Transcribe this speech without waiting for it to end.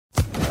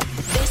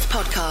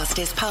podcast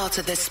is part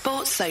of the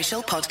Sports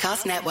Social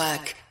Podcast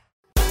Network.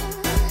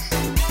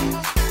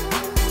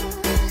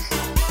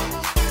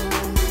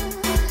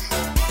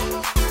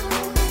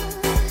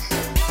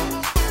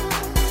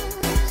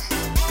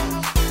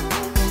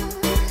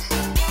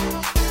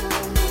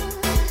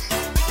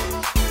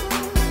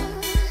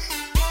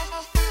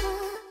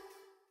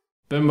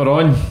 Boom, we're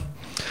on.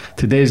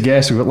 Today's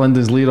guest, we've got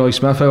London's Leroy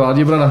Smith. How are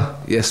you, brother?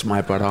 Yes,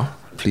 my brother.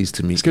 Pleased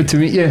to meet you. It's good to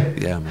meet you.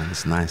 Yeah, man,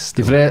 it's nice.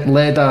 You've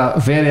led a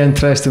very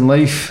interesting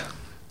life.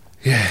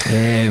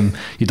 Yeah.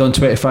 You've done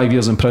 25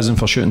 years in prison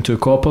for shooting 2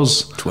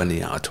 coppers.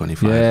 20 out of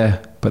 25. Yeah,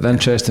 but the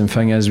interesting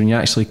thing is when you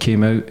actually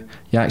came out,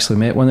 you actually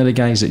met one of the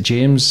guys at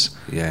James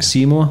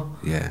Seymour.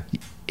 Yeah.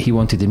 He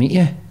wanted to meet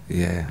you.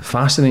 Yeah.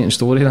 Fascinating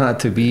story that,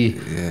 to be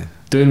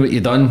doing what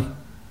you've done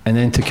and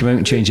then to come out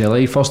and change your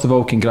life. First of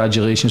all,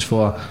 congratulations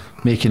for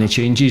making the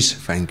changes.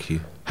 Thank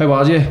you. How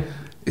are you?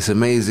 It's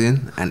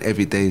amazing, and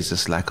every day is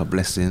just like a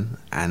blessing,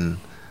 and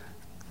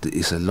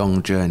it's a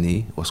long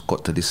journey what's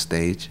got to this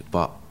stage,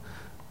 but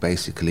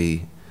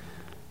basically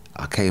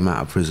I came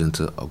out of prison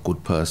to a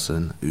good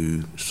person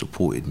who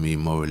supported me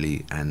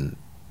morally and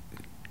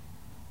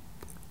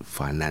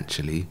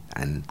financially,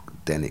 and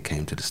then it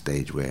came to the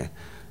stage where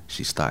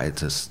she started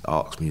to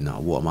ask me, now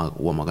what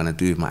am I going to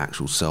do with my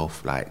actual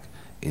self, like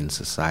in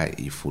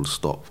society, full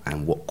stop,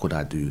 and what could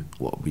I do,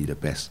 what would be the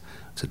best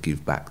to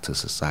give back to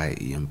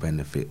society and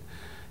benefit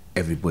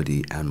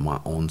everybody and my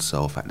own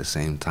self at the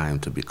same time,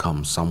 to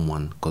become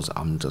someone, because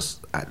I'm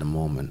just at the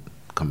moment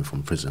coming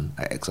from prison,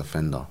 an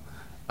ex-offender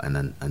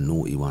and a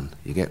naughty one,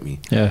 you get me?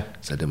 Yeah.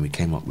 So then we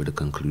came up with a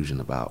conclusion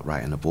about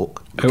writing a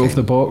book. Out of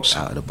the box.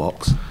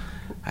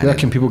 And where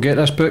can people get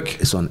this book?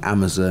 It's on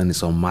Amazon,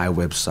 it's on my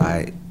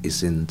website,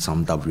 it's in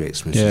some WH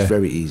Smith. Yeah. It's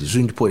very easy. As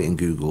soon as you put it in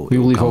Google,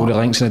 we'll leave all the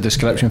links in the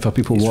description for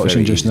people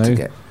watching just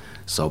now.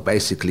 So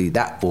basically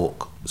that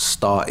book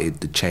started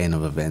the chain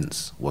of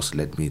events, what's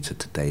led me to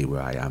today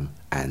where I am,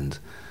 and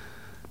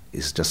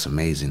it's just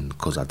amazing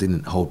because I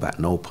didn't hold back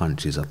no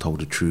punches. I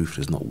told the truth.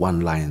 There's not one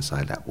lie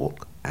inside that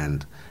book,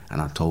 and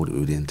I told it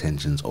with the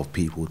intentions of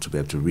people to be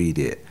able to read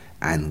it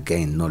and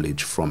gain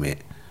knowledge from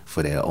it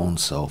for their own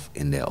self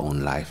in their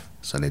own life,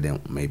 so they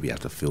don't maybe have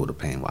to feel the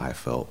pain what I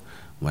felt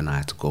when I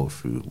had to go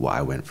through what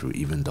I went through,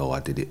 even though I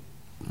did it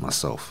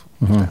myself,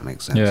 if that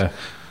makes sense. Yeah.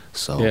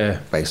 So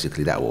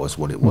basically that was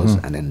what it was,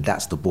 and then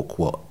that's the book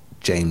what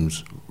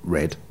James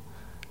read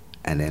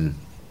and then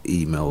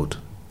emailed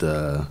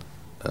the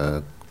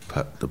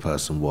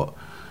person what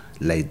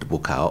laid the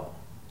book out.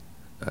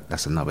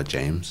 That's another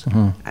James.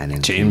 And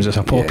then James is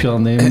a popular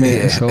name,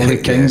 mate. All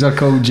the kings are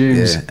called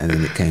James. Yeah. And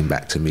then it came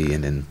back to me,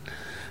 and then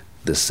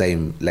the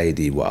same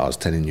lady what I was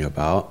telling you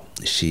about,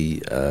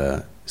 she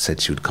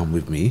said she would come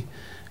with me,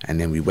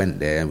 and then we went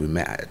there and we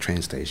met at a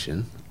train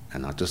station,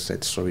 and I just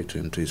said sorry to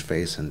him to his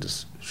face and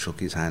just shook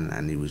his hand,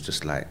 and he was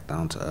just like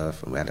down to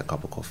earth, and we had a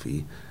cup of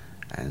coffee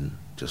and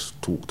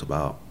just talked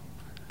about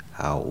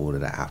how all of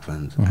that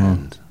happened.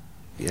 And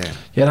yeah,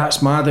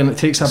 that's mad, and it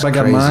takes a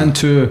bigger man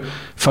to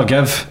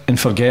forgive and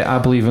forget. I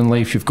believe in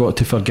life you've got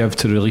to forgive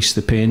to release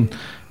the pain,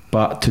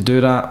 but to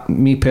do that,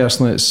 me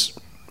personally, it's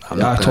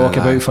I talk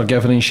about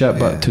forgiving and shit,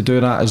 but to do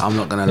that is, I'm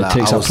not gonna lie, it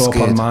takes a proper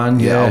scared.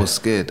 man. I was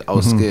scared. I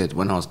was scared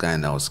when I was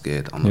going. I was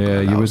scared. I'm not gonna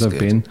lie, you would have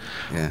been.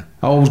 Yeah,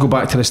 I always go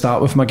back to the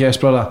start with my guest,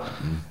 brother.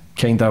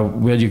 Kind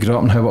of where you grew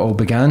up and how it all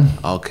began.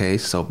 Okay,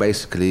 so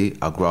basically,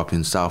 I grew up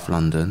in South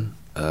London.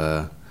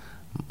 My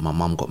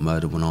mum got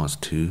murdered when I was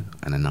 2,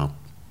 and then I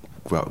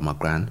grew up with my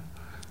gran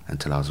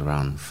until I was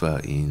around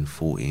 13,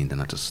 14. Then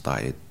I just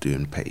started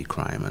doing petty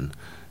crime and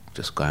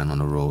just going on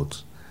the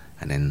roads,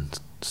 and then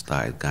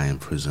started going in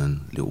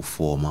prison, little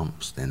 4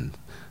 months, then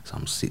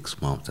some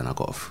 6 months, then I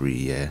got a 3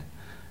 year,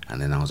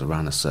 and then I was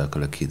around a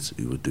circle of kids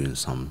who were doing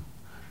some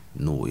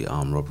naughty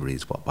armed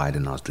robberies, but by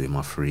then I was doing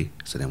my 3.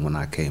 So then when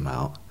I came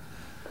out,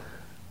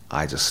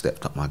 I just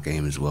stepped up my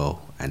game as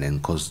well, and then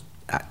because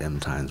at them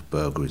times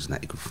burglaries and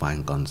that, you could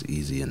find guns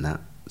easy and that,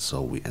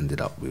 so we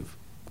ended up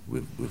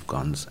with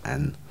guns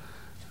and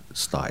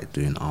started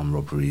doing armed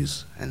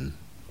robberies and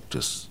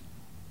just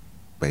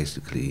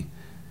basically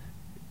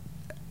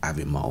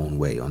having my own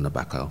weight on the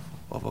back of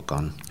a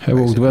gun. How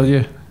old were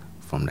you?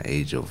 From the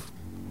age of,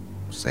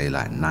 say,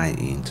 like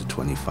 19 to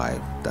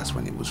 25, that's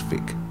when it was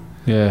thick.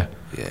 Yeah.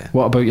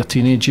 What about your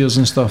teenage years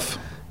and stuff?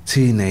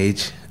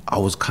 Teenage, I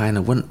was kind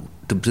of,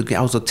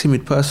 I was a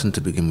timid person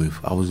to begin with.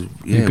 I was,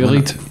 you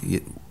bullied?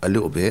 A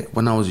little bit.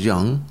 When I was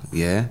young,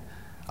 I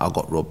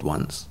got robbed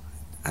once,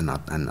 and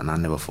I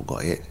never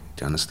forgot it.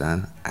 Do you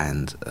understand?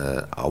 And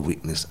I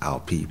witnessed how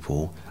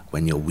people,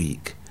 when you're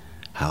weak,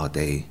 how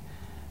they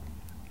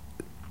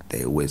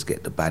always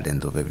get the bad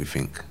end of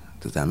everything.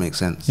 Does that make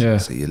sense? Yeah.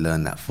 So you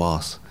learn that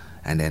fast,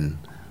 and then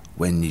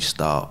when you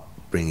start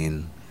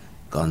bringing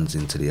guns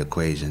into the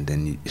equation,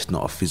 then it's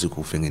not a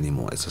physical thing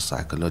anymore, it's a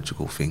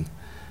psychological thing.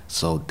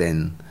 So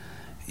then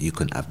you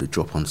can have the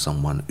drop on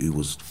someone who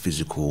was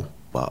physical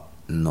but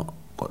not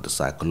got the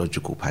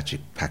psychological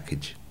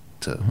package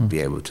to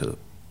be able to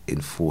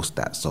enforce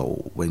that.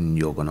 So when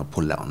you're going to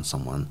pull that on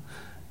someone,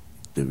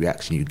 the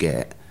reaction you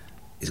get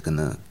is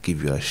gonna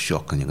give you a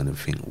shock, and you're gonna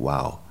think,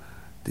 wow,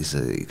 this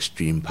is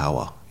extreme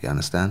power. You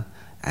understand?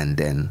 And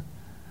then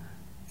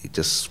it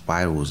just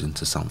spirals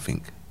into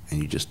something,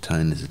 and you just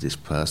turn into this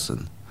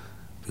person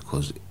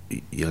because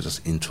you're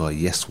just into a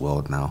yes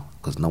world now,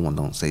 because no one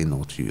don't say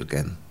no to you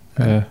again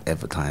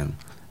every time,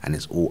 and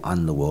it's all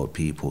underworld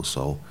people,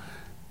 so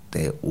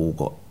they all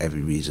got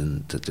every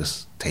reason to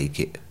just take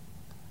it,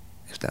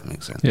 if that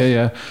makes sense.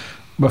 Yeah.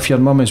 With your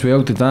mum as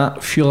well, did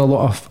that feel a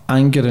lot of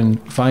anger and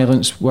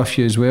violence with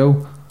you as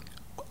well?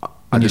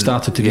 And you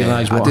started to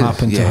realise what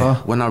happened to her?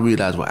 When I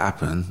realised what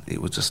happened,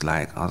 it was just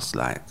like, I was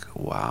like,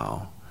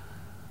 wow,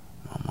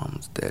 my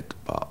mum's dead.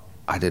 But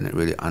I didn't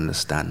really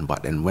understand.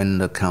 But then when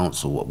the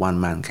council,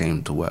 one man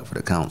came to work for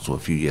the council a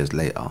few years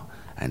later,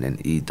 and then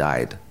he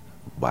died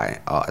by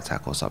heart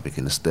attack or something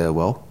in the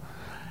stairwell,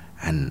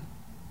 and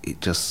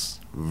it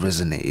just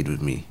resonated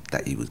with me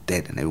that he was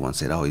dead, and everyone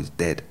said, oh, he's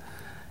dead.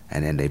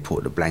 And then they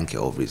put the blanket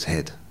over his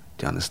head.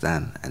 Do you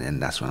understand? And then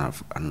that's when I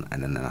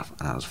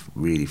was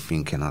really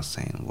thinking, I was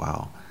saying,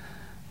 wow,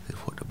 they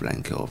put the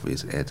blanket over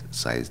his head,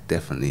 so he's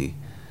definitely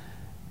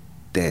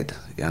dead.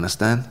 You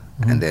understand?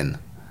 Mm-hmm. And then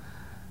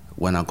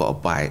when I got a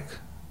bike,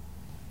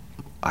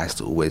 I used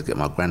to always get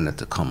my granddad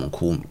to come and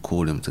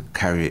call him to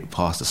carry it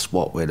past the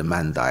spot where the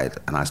man died,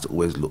 and I used to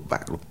always look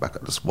back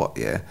at the spot,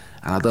 yeah.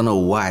 And I don't know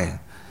why,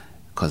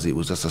 because it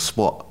was just a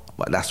spot,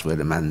 but that's where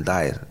the man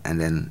died. And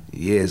then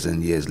years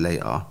and years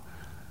later,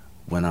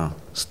 when I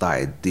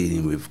started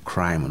dealing with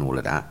crime and all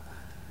of that,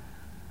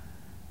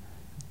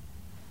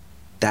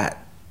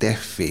 that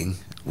death thing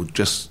would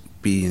just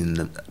be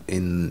in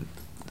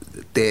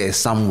there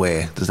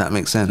somewhere. Does that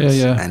make sense?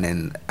 Yeah. And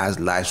then as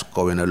life's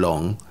going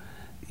along,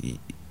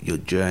 your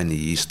journey,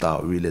 you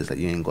start realize that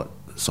you ain't got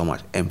so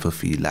much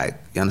empathy, like,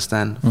 you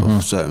understand?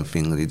 For certain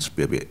things, you just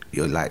be a bit,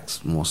 you're like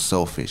more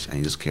selfish, and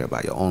you just care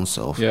about your own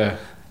self. Yeah.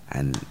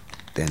 And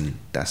then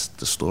that's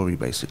the story,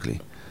 basically.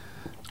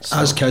 So,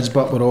 as kids,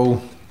 but we're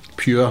all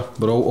pure,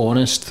 we're all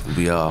honest.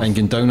 We are. And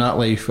going down that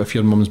life, if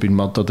your mum's been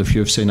murdered, if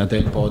you've seen a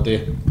dead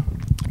body,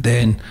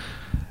 then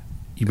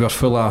you were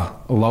full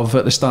of love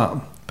at the start,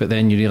 but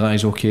then you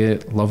realise, okay,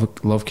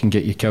 love can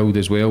get you killed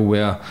as well,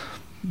 where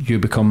you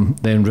become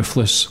then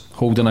ruthless.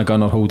 Holding a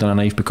gun or holding a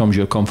knife becomes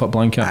your comfort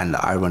blanket. And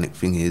the ironic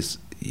thing is,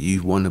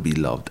 you want to be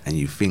loved, and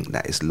you think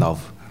that it's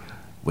love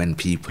when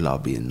people are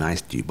being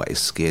nice to you, but they're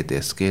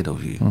scared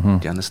of you. Do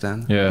you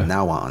understand? Yeah.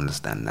 Now I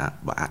understand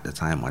that, but at the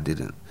time I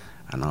didn't.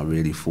 And I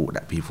really thought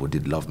that people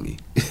did love me.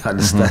 You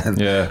understand?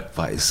 Yeah.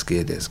 But they're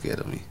scared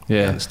of me.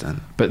 Yeah. You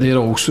understand? But they're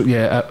also,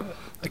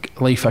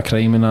 like life of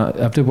crime and that,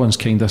 everyone's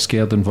kind of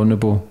scared and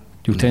vulnerable.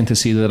 You'll tend to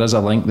see there is a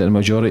link that the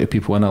majority of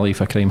people in a life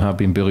of crime have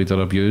been bullied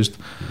or abused.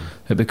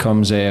 It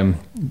becomes, I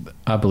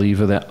believe,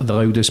 the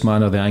loudest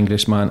man or the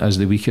angriest man is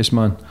the weakest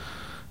man.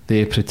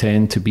 They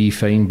pretend to be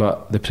fine,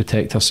 but they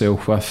protect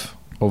themselves with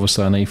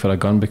obviously a knife or a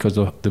gun, because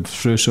they've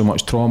through so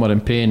much trauma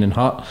and pain and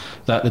hurt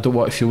that they don't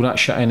want to feel that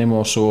shit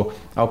anymore. So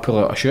I'll pull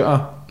out a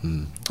shooter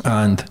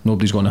and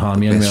nobody's going to harm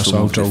me anyway, so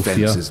I'll drill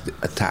fear. Is the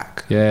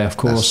attack. Yeah, of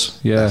course.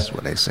 That's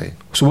what they say.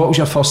 So what was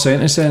your first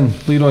sentence then,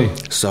 Leroy?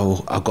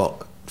 So I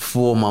got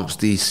 4 months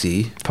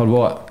DC. For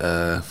what?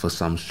 For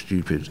some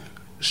stupid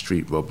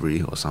street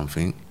robbery or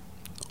something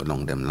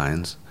along them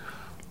lines,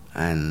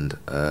 and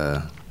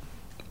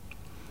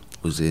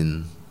was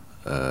in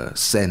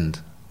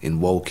Send in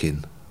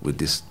Woking with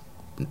this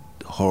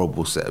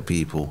horrible set of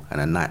people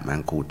and a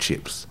nightman called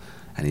Chips,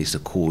 and he used to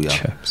call you,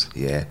 Chips.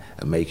 Yeah,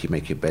 and make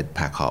your bed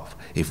pack up.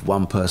 If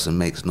one person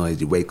makes noise,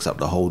 he wakes up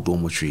the whole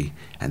dormitory,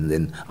 and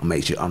then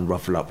makes you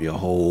unruffle up your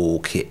whole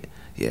kit.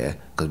 Yeah,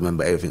 because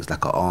remember, everything's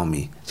like an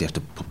army, so you have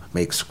to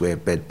make square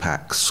bed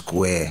pack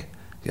square.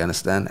 You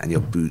understand? And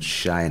your boots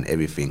shine,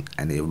 everything,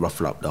 and they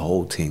ruffle up the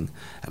whole thing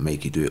and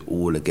make you do it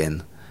all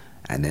again,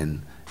 and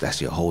then that's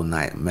your whole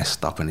night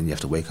messed up, and then you have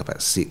to wake up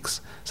at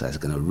 6, so it's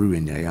going to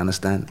ruin you. You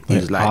understand? He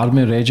was like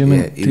army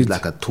regiment. Yeah, he was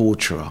like a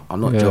torturer.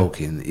 I'm not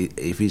joking.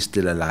 If he's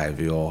still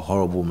alive, you're a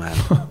horrible man.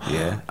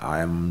 Yeah, I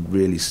am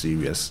really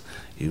serious.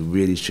 You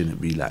really shouldn't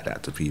be like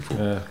that to people.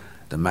 Yeah.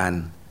 The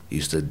man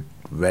used to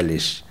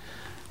relish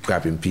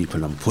grabbing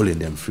people and pulling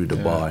them through the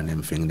bar and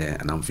everything there,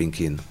 and I'm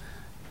thinking,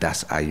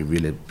 that's how you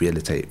really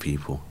rehabilitate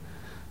people.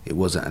 It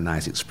wasn't a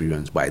nice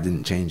experience, but it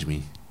didn't change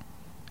me.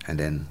 And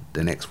then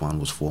the next one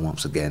was 4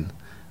 months again.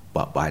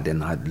 But by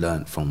then I'd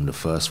learned from the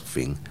first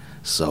thing.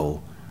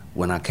 So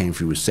when I came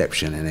through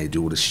reception and they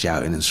do all the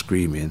shouting and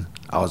screaming,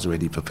 I was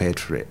already prepared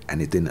for it,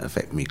 and it didn't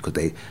affect me, because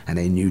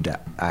they knew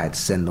that I had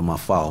Send on my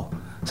file,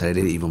 so they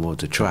didn't even bother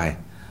to try.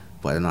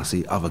 But then I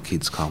see other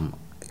kids come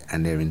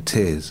and they're in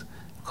tears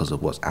because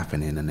of what's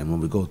happening. And then when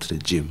we go to the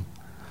gym,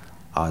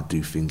 I'd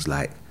do things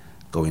like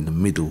go in the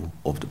middle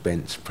of the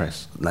bench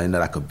press,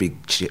 like a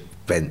big chip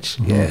bench,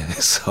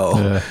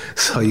 So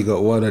you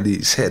got one on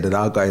each head, and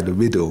I'll go in the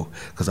middle,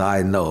 because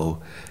I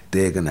know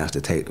they're going to have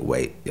to take the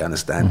weight, you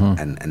understand?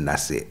 And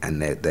that's it,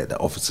 and the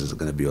officers are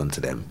going to be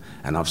onto them.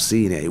 And I've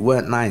seen it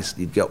weren't nice.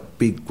 You'd get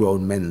big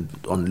grown men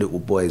on little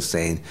boys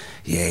saying,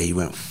 yeah, you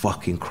weren't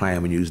fucking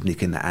crying when you was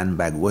nicking the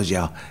handbag, was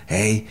ya?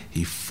 Hey,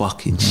 you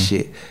fucking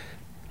shit.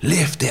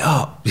 lift it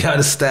up. You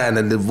understand?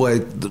 And the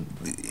boy,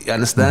 you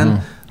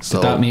understand? So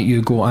did that make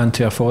you go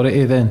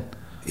anti-authority then?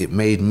 it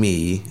made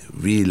me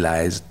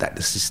realise that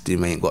the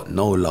system ain't got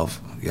no love.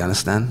 You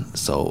understand?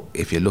 So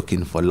if you're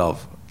looking for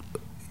love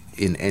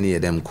in any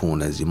of them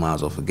corners, you might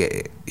as well forget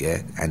it,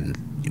 yeah? And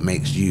it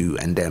makes you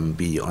and them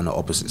be on the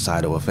opposite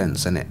side of a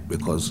fence, innit?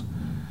 Because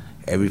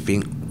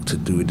everything to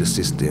do with the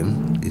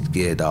system is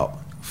geared up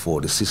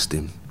for the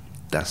system.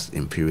 That's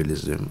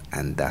imperialism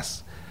and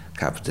that's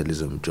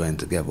capitalism joined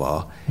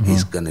together.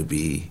 Is going to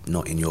be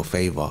not in your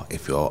favour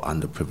if you're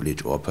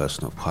underprivileged or a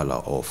person of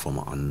colour or from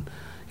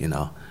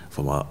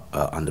from a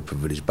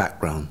underprivileged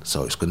background.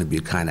 So it's going to be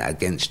kind of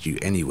against you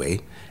anyway.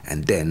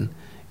 And then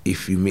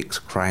if you mix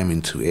crime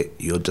into it,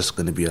 you're just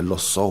going to be a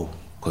lost soul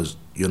because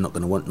you're not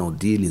going to want no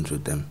dealings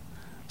with them.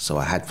 So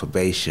I had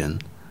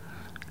probation,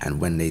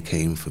 and when they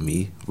came for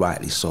me,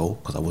 rightly so,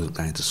 because I wasn't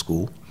going to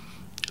school,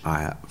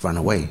 I ran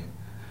away.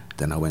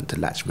 Then I went to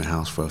Latchman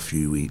House for a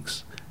few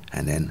weeks,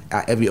 and then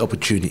at every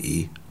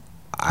opportunity,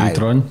 I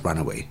ran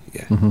away,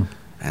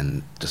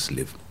 and just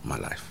lived my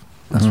life.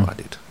 That's what I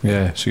did.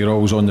 Yeah, so you're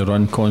always on the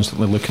run,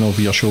 constantly looking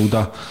over your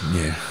shoulder.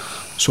 Yeah.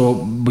 So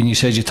when you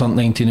said you turned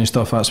 19 and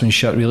stuff, that's when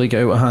shit really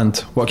got out of hand.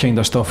 What kind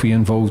of stuff were you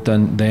involved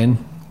in then?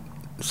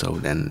 So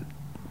then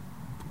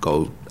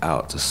go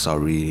out to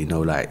Surrey,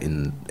 like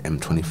in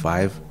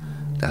M25.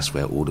 That's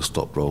where all the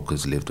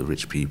stockbrokers live, the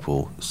rich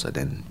people. So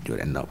then you'll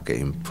end up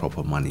getting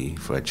proper money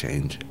for a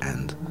change,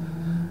 and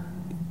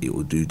it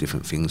will do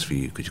different things for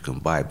you because you can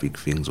buy big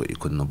things what you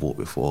couldn't have bought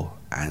before.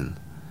 And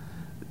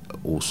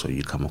also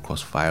you come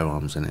across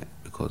firearms in it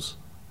because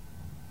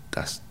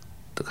that's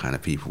the kind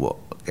of people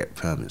what get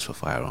permits for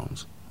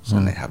firearms. So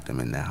they have them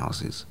in their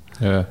houses.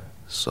 Yeah.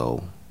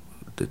 So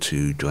the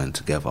two joined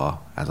together,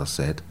 as I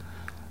said,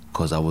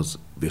 because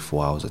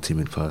before I was a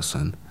timid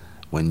person.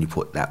 When you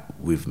put that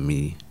with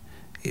me,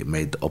 it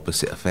made the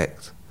opposite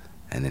effect,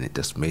 and then it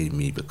just made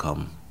me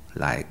become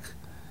like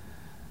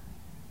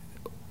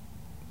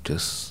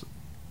just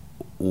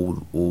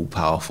all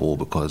powerful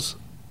because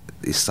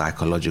it's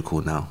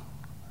psychological now.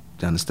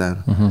 Do you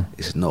understand?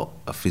 It's not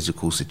a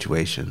physical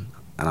situation,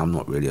 and I'm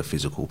not really a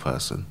physical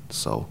person,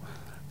 so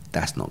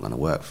that's not going to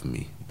work for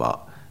me.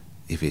 But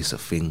if it's a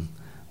thing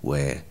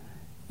where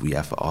we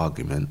have an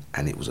argument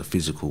and it was a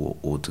physical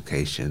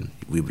altercation,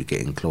 we'll be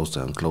getting closer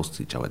and closer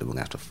to each other, then we're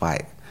going to have to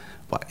fight.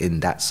 But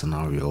in that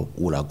scenario,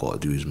 all I've got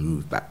to do is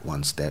move back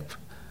one step.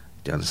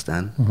 Do you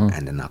understand?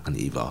 And then I can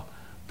either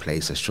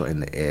place a shot in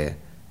the air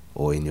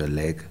or in your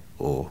leg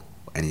or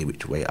any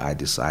which way I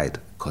decide,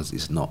 because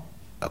it's not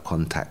a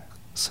contact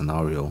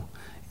scenario,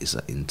 it's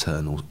an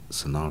internal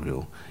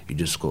scenario. You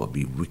just got to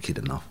be wicked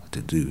enough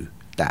to do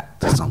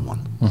that to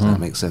someone. Does that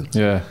make sense?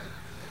 Yeah.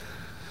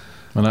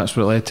 And that's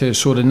what it led to.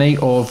 So the night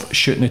of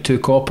shooting the two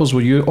coppers,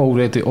 were you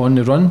already on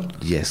the run?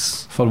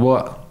 Yes. For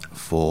what?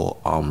 For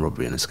armed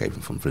robbery and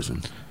escaping from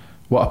prison.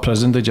 What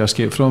prison did you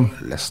escape from?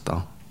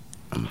 Leicester.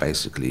 And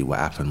basically what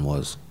happened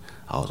was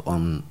I was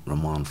on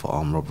remand for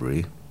armed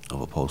robbery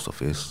of a post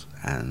office,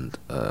 and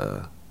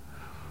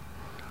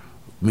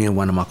me and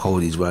one of my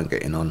colleagues weren't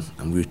getting on,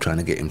 and we were trying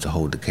to get him to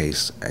hold the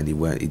case, and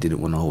he didn't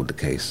want to hold the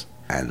case,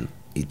 and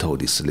he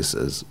told his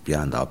solicitors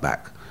behind our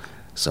back.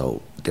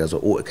 So there was an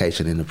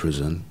altercation in the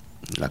prison,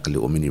 like a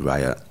little mini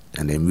riot,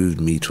 and they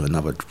moved me to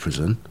another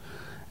prison.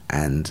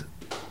 And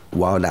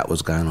while that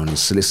was going on,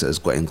 his solicitors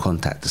got in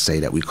contact to say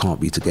that we can't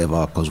be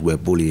together because we're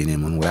bullying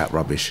him and all that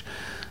rubbish.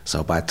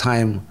 So by the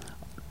time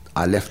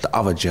I left the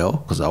other jail,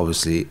 because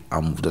obviously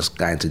I'm just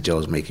going to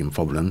jails making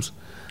problems,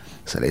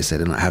 so they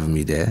said they're not having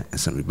me there and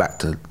sent me back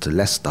to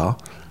Leicester.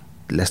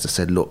 Leicester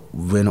said, look,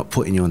 we're not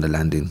putting you on the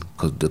landing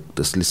because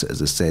the solicitors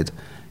have said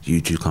you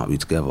two can't be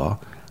together,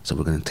 so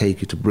we're going to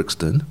take you to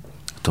Brixton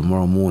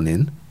tomorrow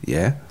morning,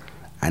 yeah?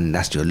 And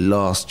that's your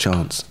last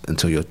chance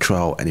until your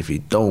trial, and if you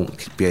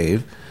don't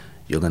behave,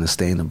 you're going to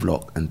stay in the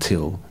block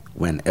until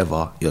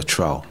whenever your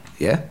trial,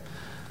 yeah?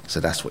 So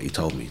that's what he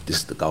told me. This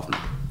is the governor.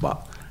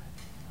 But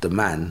the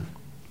man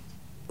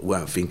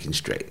weren't thinking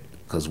straight,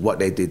 because what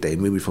they did, they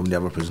moved me from the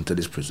other prison to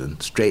this prison,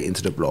 straight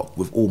into the block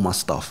with all my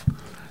stuff.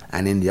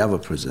 And in the other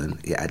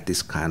prison, it had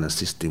this kind of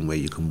system where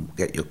you can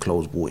get your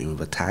clothes brought in with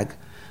a tag.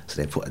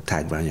 So they put a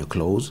tag around your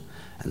clothes,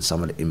 and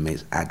some of the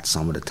inmates had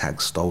some of the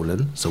tags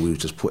stolen, so we were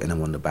just putting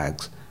them on the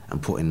bags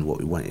and putting what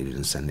we wanted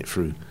and send it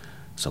through.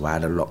 So I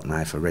had a lock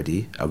knife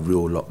already, a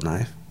real lock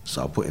knife,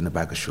 so I put in a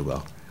bag of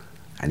sugar,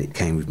 and it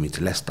came with me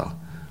to Leicester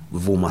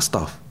with all my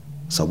stuff.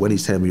 So when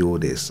he's telling me all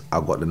this, I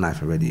got the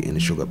knife already in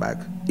the sugar bag,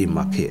 in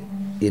my kit,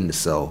 in the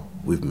cell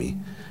with me.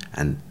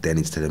 And then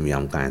he's telling me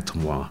I'm going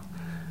tomorrow,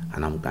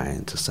 and I'm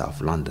going to South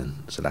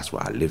London, so that's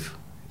where I live.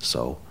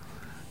 So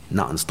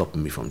nothing's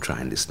stopping me from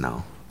trying this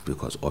now,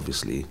 because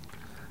obviously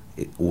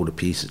all the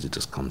pieces had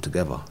just come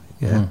together,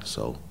 yeah?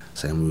 So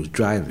we was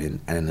driving,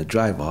 and then the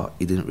driver,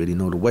 he didn't really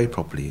know the way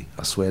properly,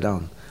 I swear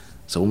down.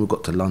 So when we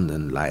got to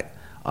London, like,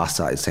 I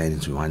started saying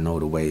to him, I know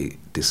the way,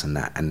 this and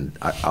that, and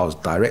I was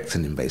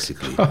directing him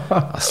basically,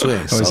 I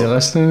swear. Was he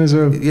listening as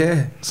well?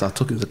 Yeah, so I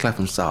took him to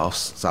Clapham South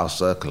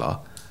Circular,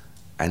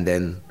 and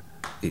then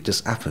it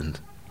just happened.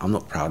 I'm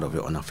not proud of it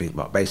or nothing,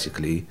 but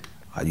basically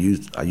I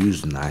used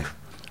the knife,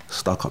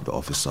 stuck up the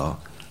officer,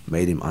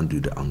 made him undo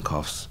the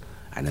handcuffs,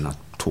 and then I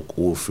took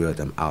all 3 of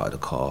them out of the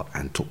car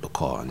and took the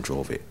car and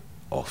drove it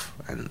off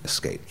and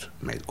escaped,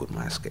 made good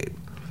my escape.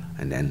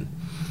 And then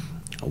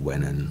I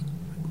went and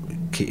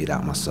kitted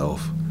out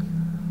myself,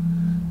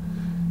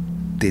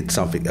 did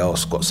something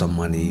else, got some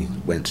money,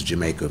 went to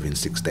Jamaica within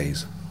 6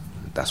 days.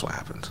 That's what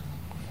happened.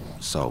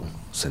 So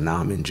now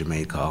I'm in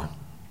Jamaica,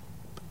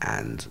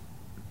 and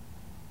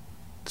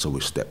so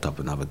we've stepped up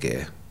another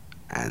gear,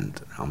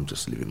 and I'm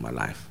just living my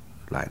life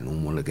like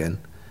normal again.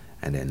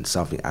 And then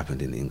something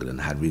happened in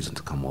England, I had reason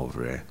to come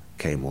over here,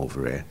 came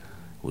over here,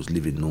 was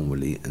living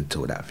normally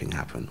until that thing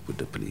happened with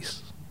the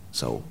police.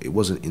 So it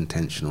wasn't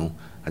intentional,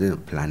 I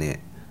didn't plan it,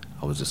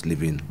 I was just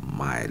living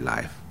my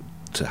life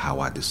to how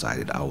I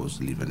decided I was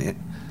living it.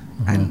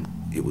 And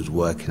it was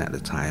working at the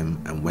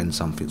time, and when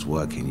something's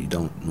working, you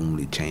don't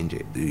normally change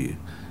it, do you?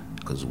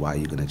 Because why are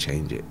you going to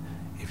change it?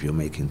 If you're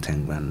making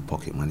 10 grand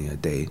pocket money a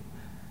day,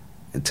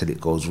 until it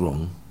goes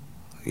wrong,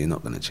 you're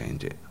not going to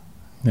change it.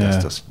 Yeah.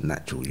 That's just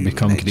natural human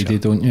Become nature. greedy,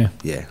 don't you?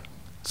 Yeah.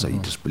 So you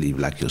just believe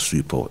like you're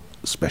super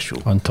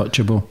special.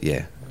 Untouchable.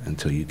 Yeah.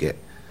 Until you get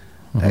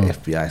an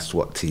FBI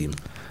SWAT team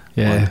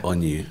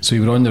on you. So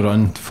you were on the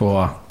run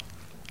for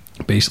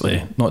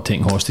basically not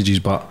taking hostages,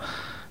 but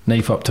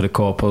knife up to the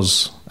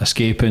coppers,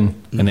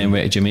 escaping, and then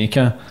went to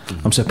Jamaica.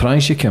 I'm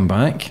surprised you came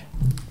back.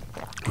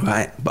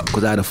 Right, but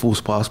because I had a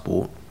false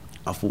passport,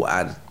 I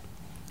thought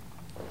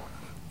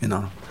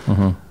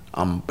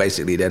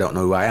basically they don't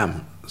know who I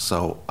am,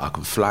 so I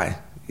can fly,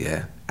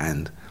 yeah.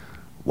 And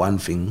one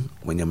thing,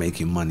 when you're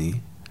making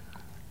money,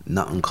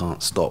 nothing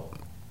can't stop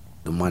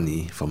the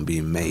money from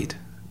being made.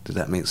 Does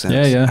that make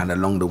sense? Yeah. And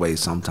along the way,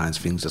 sometimes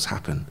things just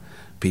happen.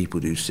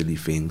 People do silly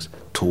things,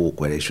 talk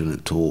where they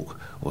shouldn't talk,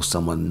 or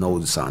someone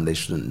knows something they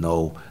shouldn't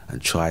know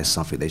and try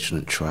something they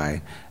shouldn't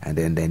try, and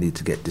then they need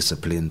to get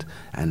disciplined,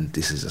 and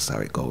this is just how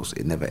it goes.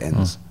 It never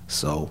ends.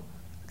 So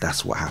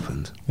that's what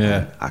happened. Yeah.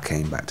 And I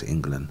came back to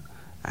England,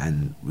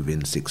 and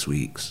within 6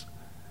 weeks,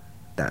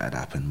 that had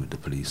happened with the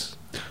police.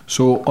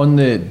 So on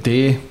the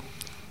day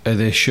of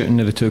the shooting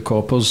of the 2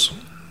 coppers,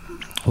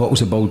 what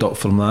was the build up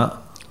from that?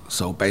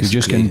 So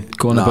basically, you just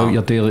going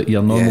about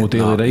your normal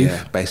daily life?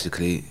 Yeah,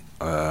 basically,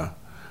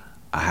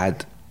 I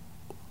had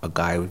a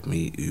guy with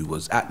me who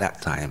was, at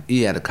that time,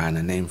 he had a kind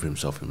of name for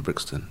himself in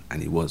Brixton,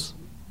 and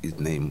his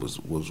name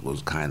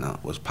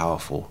was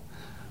powerful.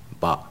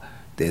 But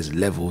there's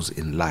levels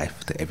in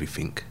life to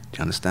everything. Do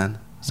you understand?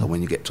 So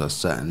when you get to a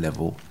certain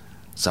level,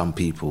 some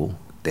people,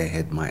 their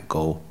head might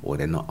go, or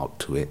they're not up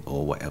to it,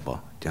 or whatever.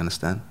 Do you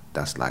understand?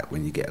 That's like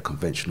when you get a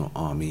conventional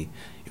army,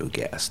 you'll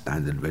get a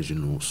standard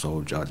regional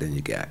soldier, then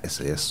you get a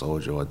SAS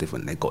soldier, or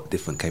different. They got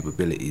different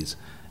capabilities,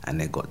 and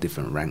they got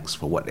different ranks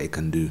for what they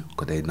can do,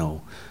 because they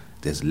know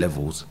there's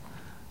levels.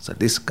 So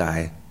this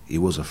guy, he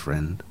was a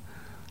friend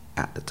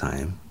at the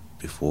time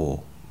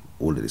before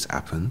all of this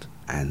happened,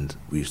 and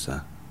we used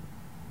to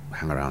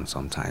hang around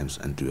sometimes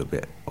and do a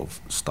bit of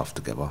stuff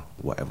together,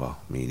 whatever,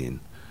 meaning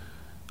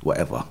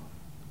whatever,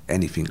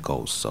 anything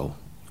goes, so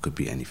it could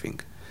be anything.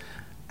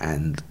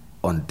 And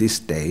on this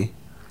day,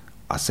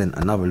 I sent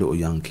another little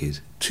young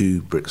kid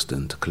to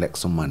Brixton to collect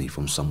some money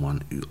from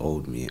someone who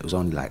owed me. It was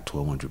only like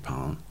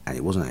 £1,200, and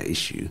it wasn't an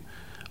issue,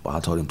 but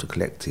I told him to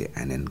collect it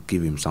and then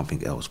give him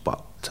something else,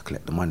 but to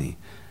collect the money.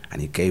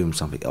 And he gave him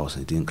something else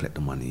and he didn't collect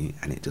the money,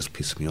 and it just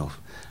pissed me off.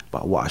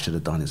 But what I should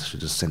have done is I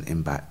should have sent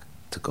him back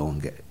to go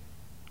and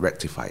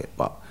rectify it.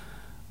 But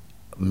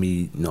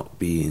me not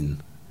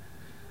being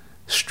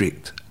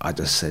strict, I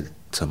just said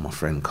to my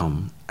friend,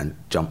 come, and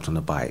jumped on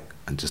the bike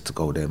and just to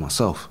go there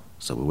myself.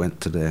 So we went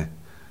to the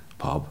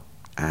pub,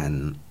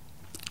 and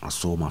I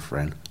saw my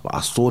friend, but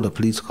I saw the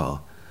police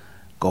car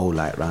go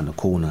like round the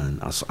corner,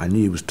 and I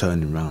knew he was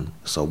turning round.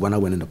 So when I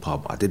went in the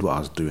pub, I did what I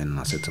was doing, and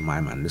I said to my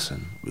man,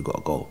 listen, we got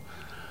to go.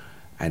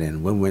 And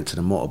then when we went to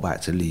the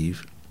motorbike to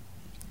leave,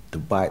 the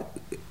bike,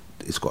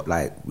 it's got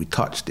like, we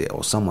touched it,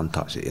 or someone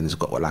touched it, and it's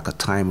got like a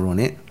timer on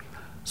it.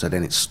 So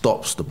then it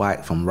stops the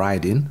bike from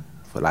riding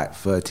for like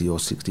 30 or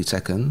 60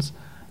 seconds,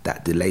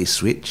 that delay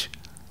switch.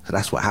 So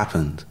that's what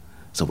happened.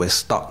 So we're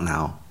stuck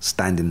now,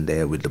 standing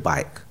there with the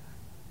bike.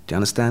 Do you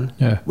understand?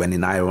 Yeah.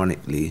 When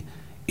ironically,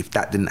 if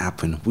that didn't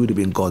happen, we would have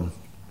been gone,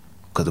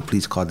 because the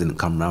police car didn't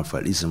come around for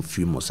at least a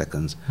few more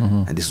seconds,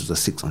 and this was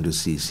a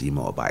 600cc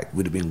motorbike.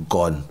 We'd have been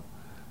gone,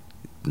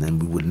 and then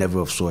we would never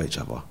have saw each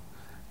other.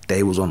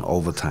 They was on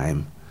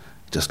overtime,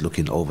 just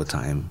looking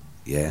overtime,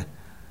 yeah?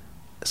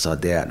 So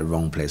they're at the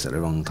wrong place at the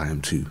wrong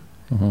time too.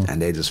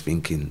 And they're just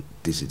thinking,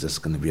 this is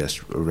just going to be a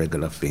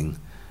regular thing,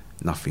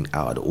 nothing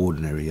out of the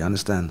ordinary, you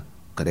understand?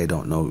 Because they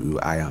don't know who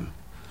I am.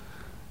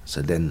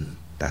 So then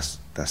that's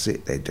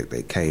it.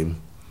 They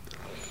came,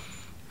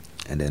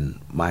 and then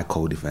my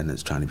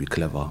co-defendant's trying to be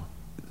clever.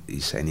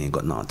 He's saying he ain't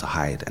got nothing to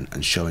hide,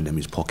 and showing them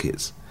his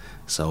pockets.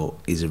 So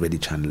he's already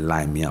trying to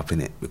line me up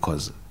in it,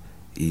 because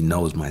he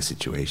knows my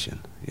situation.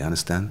 You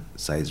understand?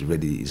 So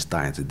he's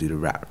starting to do the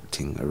rap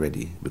thing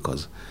already,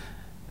 because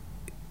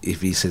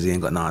if he says he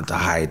ain't got nothing to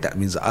hide, that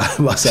means I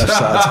must have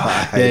something to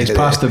hide. Yeah, he's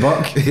passed the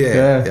buck.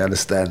 Yeah, you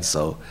understand?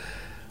 So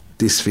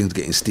this thing's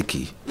getting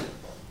sticky.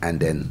 And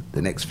then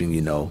the next thing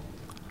you know,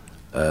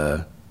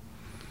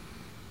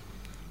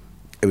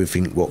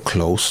 everything got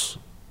close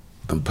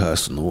and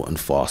personal and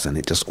fast, and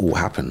it just all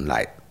happened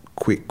like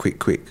quick.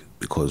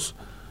 Because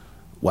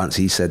once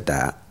he said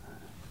that,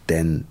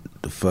 then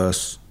the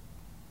first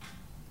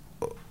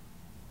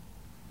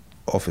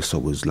officer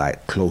was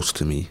like close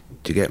to me,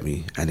 do you get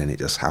me? And then it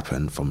just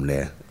happened from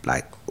there,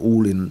 like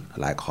all in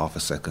like half a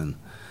second.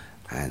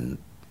 And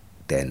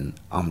then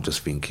I'm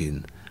just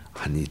thinking,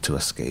 I need to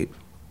escape,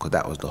 because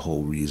that was the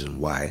whole reason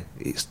why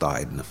it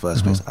started in the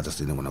first place. I just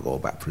didn't want to go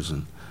back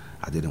prison.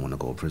 I didn't want to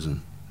go to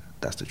prison.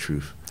 That's the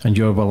truth. And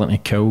you're willing to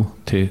kill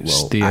to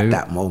stay out? At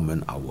that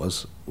moment, I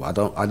was.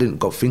 Well, I didn't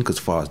go think as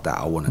far as that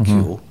I want to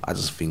kill. I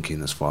just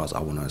thinking as far as I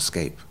want to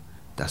escape.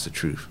 That's the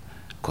truth.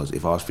 Because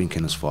if I was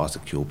thinking as far as to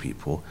kill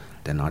people,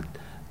 then I'd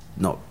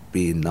not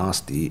being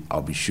nasty.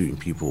 I'll be shooting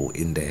people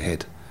in their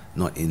head,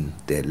 not in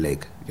their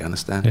leg. You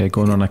understand? Yeah,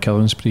 going on a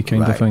killing spree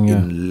kind of thing. Yeah.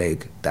 In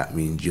leg, that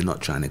means you're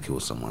not trying to kill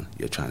someone.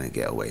 You're trying to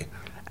get away.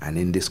 And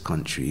in this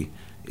country,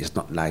 it's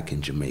not like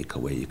in Jamaica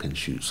where you can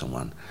shoot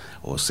someone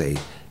or say,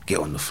 get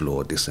on the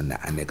floor, this and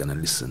that, and they're going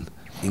to listen.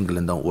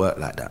 England don't work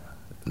like that.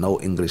 No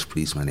English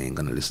policeman ain't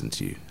going to listen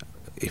to you,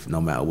 if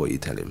no matter what you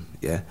tell him,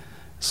 yeah?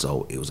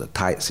 So it was a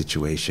tight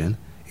situation.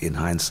 In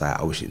hindsight,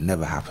 I wish it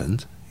never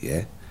happened,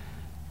 yeah?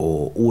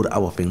 Or all the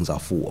other things I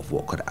thought of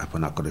what could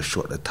happen. I could have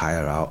shot the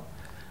tyre out,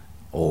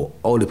 or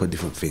all the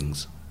different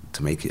things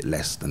to make it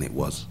less than it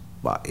was.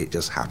 But it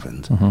just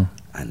happened,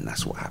 and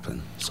that's what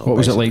happened. So what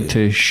was it like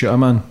to shoot a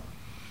man?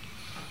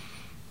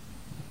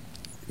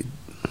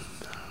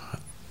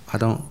 I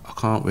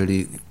can't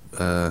really...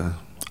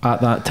 At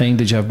that time,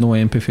 did you have no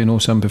empathy, no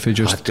sympathy,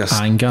 just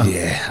anger?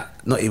 Yeah,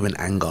 not even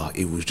anger.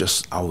 It was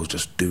just, I was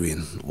just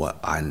doing what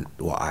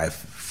I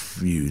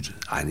viewed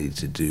I needed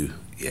to do,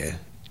 yeah,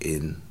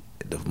 in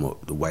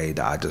the way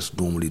that I just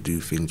normally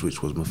do things,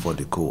 which was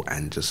methodical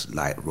and just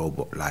like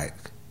robot-like,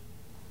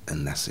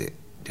 and that's it.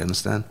 Do you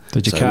understand?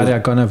 Did you carry a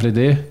gun every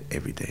day?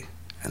 Every day.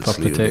 And for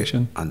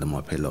protection? Under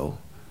my pillow.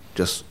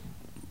 Just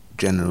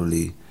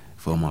generally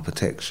for my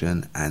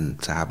protection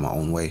and to have my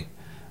own way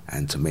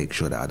and to make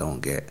sure that I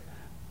don't get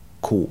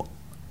caught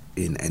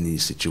in any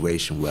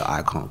situation where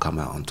I can't come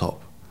out on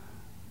top.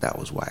 That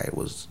was why it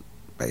was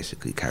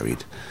basically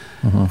carried.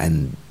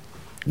 And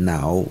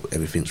now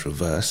everything's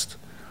reversed.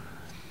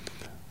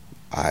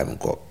 I haven't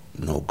got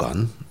no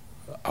gun.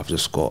 I've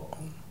just got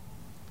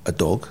a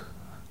dog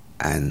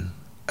and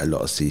a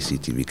lot of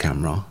CCTV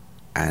camera,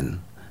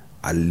 and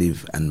I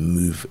live and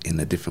move in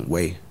a different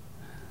way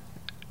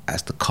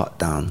as to cut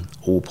down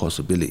all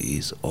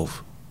possibilities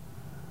of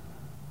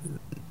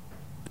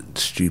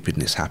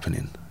stupidness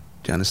happening.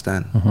 Do you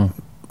understand?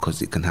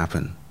 Because it can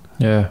happen.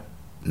 Yeah.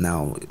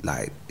 Now,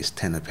 like, it's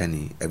 10 a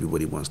penny.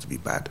 Everybody wants to be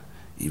bad,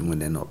 even when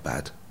they're not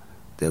bad.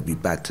 They'll be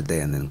bad today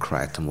and then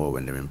cry tomorrow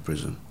when they're in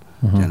prison.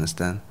 Do you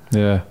understand?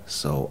 Yeah.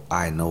 So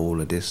I know all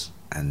of this,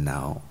 and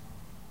now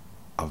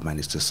I've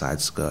managed to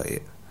side skirt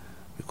it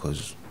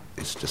because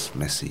it's just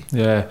messy.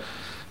 Yeah.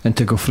 And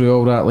to go through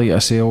all that, like I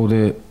say, all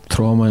the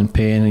trauma and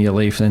pain in your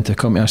life, and then to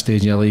come to a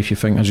stage in your life you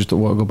think, I just don't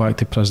want to go back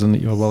to prison,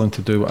 that you're willing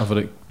to do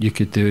whatever you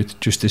could do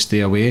just to stay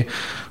away.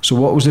 So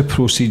what was the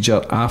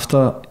procedure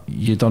after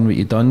you done what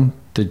you done?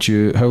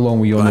 How long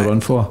were you on the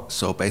run for?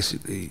 So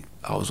basically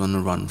I was on the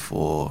run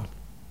for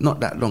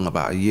not that long,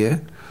 about a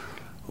year.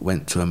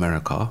 Went to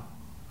America.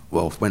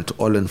 Well, went to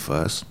Holland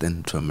first,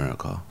 then to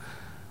America.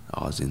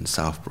 I was in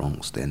South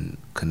Bronx, then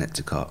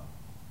Connecticut.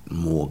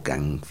 More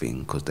gang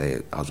thing, because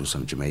I was with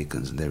some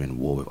Jamaicans and they're in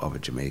war with other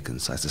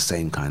Jamaicans, so it's the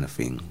same kind of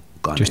thing.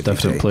 Just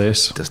different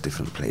place. Just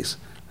different place.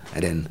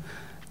 And then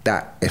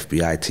that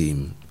FBI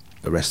team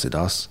arrested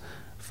us,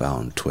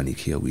 found 20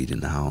 kilo weed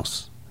in the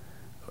house,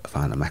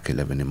 found a Mac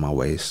 11 in my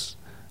waist,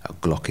 a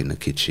Glock in the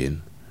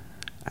kitchen,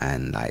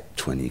 and like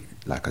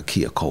a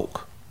Kia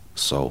Coke.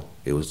 So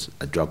it was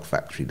a drug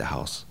factory, the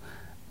house.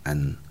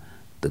 And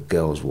the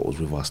girls what was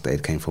with us, they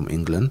came from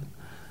England,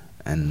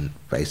 and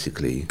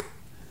basically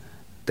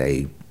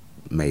they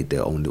made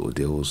their own little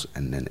deals,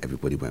 and then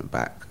everybody went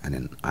back, and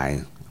then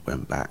I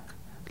went back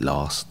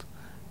last,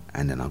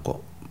 and then I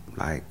got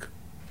like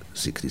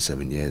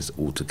 67 years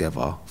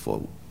altogether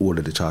for all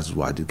of the charges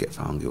what I did get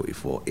found guilty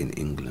for in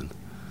England.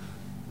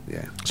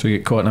 Yeah. So you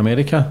get caught in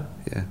America?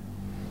 Yeah,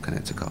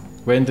 Connecticut.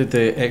 When did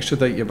they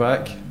extradite you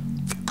back?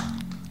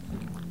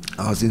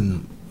 I was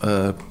in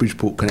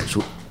Bridgeport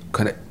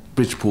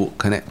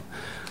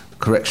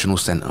Correctional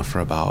Centre for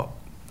about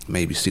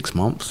maybe 6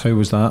 months. How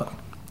was that?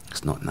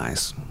 It's not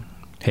nice.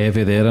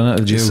 Heavy there, innit,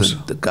 the jails?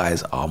 Listen, the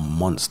guys are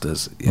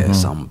monsters, yeah,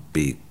 some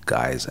big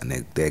guys, and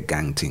their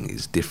gang thing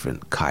is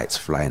different. Kites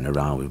flying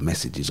around with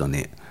messages on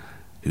it.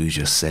 Who's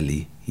your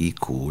celly? He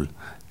cool.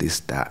 This,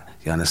 that.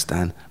 You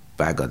understand?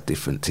 Bag of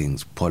different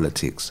things.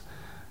 Politics,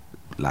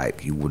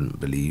 like you wouldn't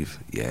believe,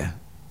 yeah.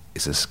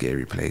 It's a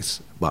scary place.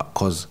 But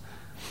because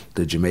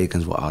the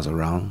Jamaicans what I was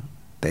around,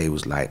 they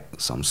was like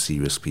some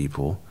serious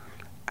people,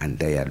 and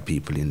they had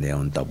people in there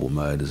on double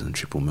murders and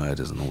triple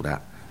murders and all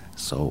that.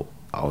 So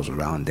I was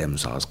around them,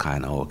 so I was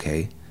kind of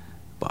okay.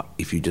 But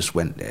if you just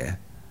went there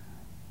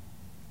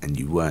and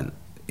you weren't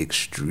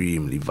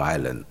extremely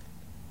violent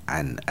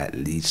and at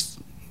least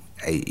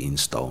 18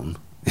 stone,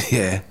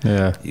 yeah,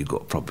 you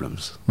got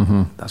problems.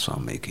 That's what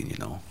I'm making, you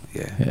know.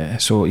 Yeah.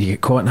 So you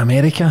get caught in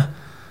America?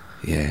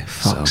 Yeah.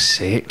 Fuck's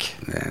sake.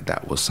 Yeah,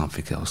 that was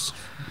something else.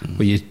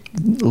 Were you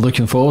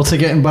looking forward to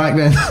getting back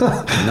then?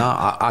 No,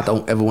 I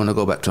don't ever want to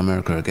go back to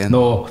America again.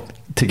 No,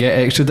 to get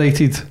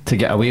extradited, to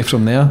get away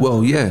from there?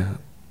 Well, yeah,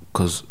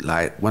 because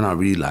like when I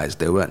realised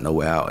there weren't no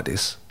way out of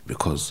this,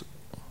 because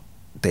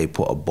they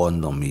put a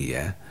bond on me,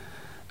 yeah.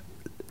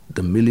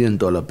 The $1 million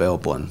bail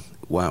bond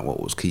weren't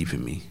what was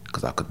keeping me,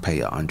 because I could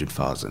pay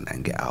 100,000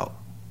 and get out.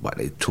 But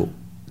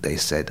they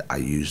said I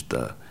used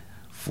the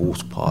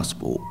false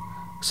passport,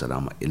 said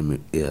I'm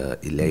an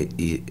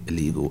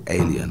illegal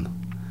alien.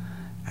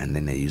 And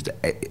then they used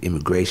the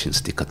immigration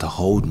sticker to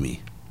hold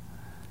me,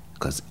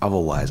 because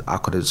otherwise I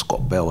could have just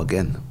got bail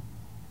again,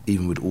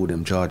 even with all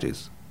them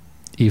charges.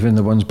 Even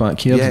the ones back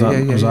here,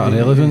 was that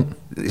irrelevant?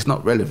 Yeah. It's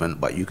not relevant,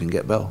 but you can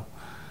get bail.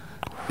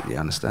 You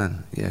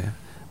understand? Yeah.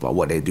 But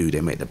what they do,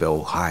 they make the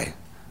bail high.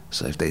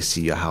 So if they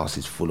see your house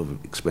is full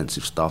of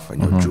expensive stuff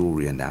and your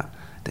jewellery and that,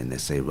 then they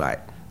say, right,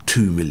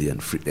 2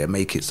 million, they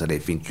make it so they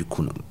think you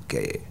couldn't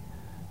get it.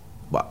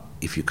 But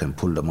if you can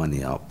pull the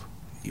money up,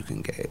 you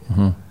can get it.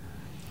 Yeah.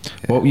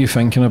 What were you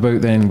thinking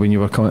about then when you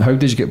were coming? How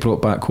did you get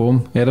brought back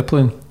home?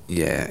 Aeroplane?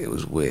 Yeah, it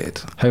was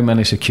weird. How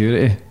many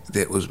security?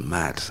 It was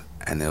mad.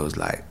 And there was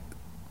like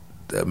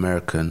the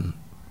American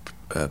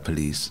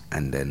police,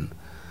 and then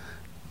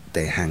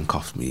they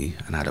handcuffed me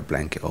and had a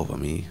blanket over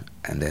me.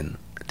 And then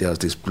there was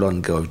this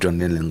blonde girl with John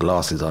Lennon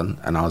glasses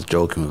on, and I was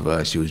joking with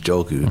her, she was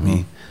joking with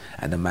me.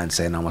 And the man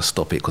saying, I must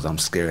stop it because I'm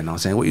scared. And I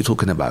was saying, what are you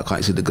talking about?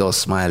 Can't you see the girl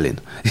smiling?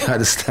 You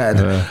understand?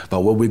 Yeah.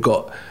 But when we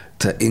got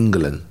to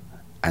England,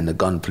 and the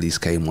gun police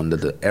came under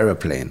the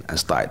aeroplane and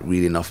started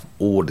reading off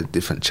all the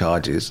different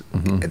charges,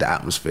 the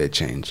atmosphere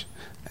changed,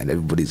 and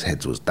everybody's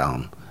heads was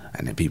down,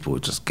 and then people were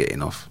just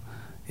getting off.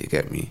 You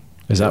get me?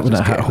 Is that when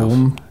it hit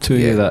home to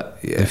you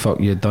that the fuck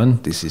you had done?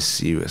 This is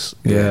serious.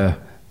 Yeah.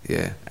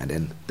 And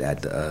then they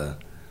had a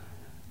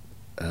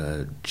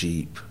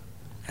Jeep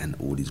and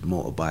all these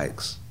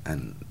motorbikes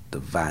and the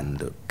van,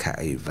 the Cat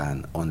A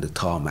van, on the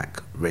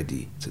tarmac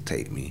ready to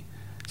take me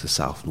to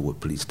South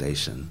Norwood Police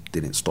Station.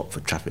 Didn't stop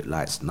for traffic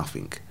lights,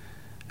 nothing.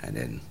 And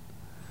then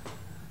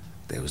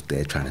they was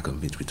there trying to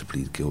convince me to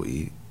plead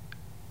guilty.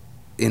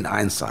 In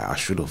hindsight, I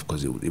should have,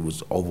 because it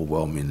was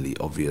overwhelmingly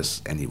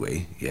obvious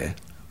anyway, yeah,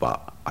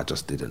 but I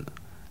just didn't.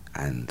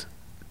 And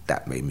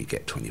that made me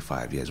get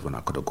 25 years when I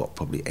could have got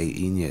probably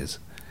 18 years.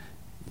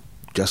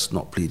 Just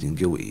not pleading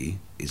guilty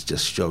is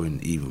just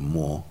showing even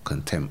more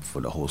contempt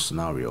for the whole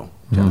scenario.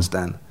 Do you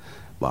understand?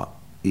 But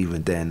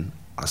even then,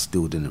 I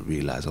still didn't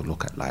realise or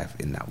look at life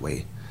in that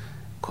way,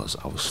 because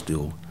I was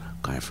still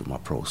going through my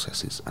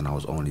processes, and I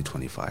was only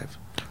 25.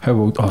 How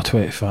old? Oh,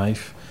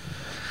 25.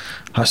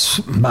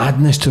 That's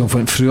madness to have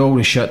went through all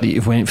the shit that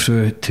you've went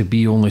through to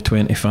be only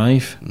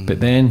 25.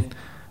 But then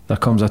there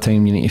comes a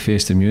time you need to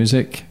face the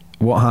music.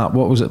 What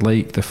was it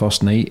like the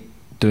first night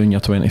doing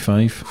your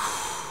 25?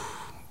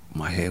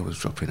 My hair was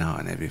dropping out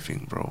and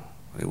everything, bro.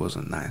 It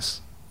wasn't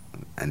nice.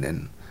 And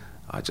then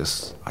I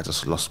just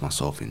lost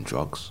myself in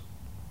drugs.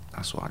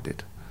 That's what I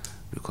did,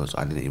 because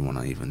I didn't even want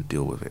to even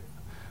deal with it.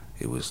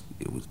 It was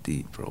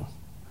deep, bro.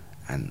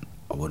 And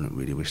I wouldn't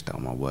really wish that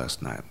on my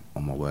worst night,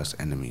 on my worst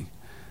enemy.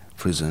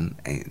 Prison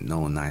ain't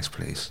no nice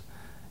place,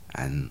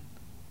 and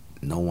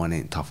no one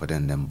ain't tougher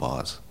than them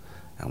bars.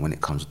 And when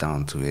it comes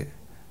down to it,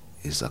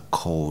 it's a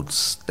cold,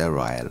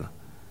 sterile,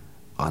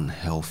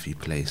 unhealthy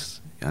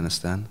place. You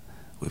understand?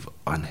 With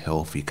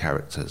unhealthy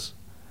characters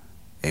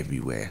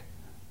everywhere,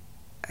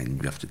 and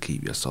you have to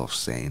keep yourself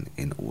sane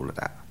in all of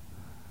that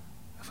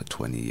for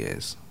 20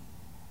 years.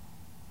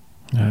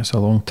 Yeah, it's a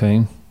long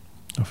time,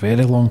 a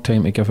very long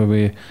time to give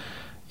away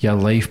your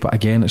life, but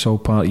again, it's all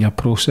part of your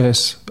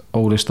process.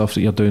 All the stuff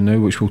that you're doing now,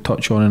 which we'll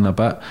touch on in a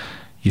bit,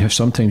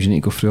 sometimes you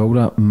need to go through all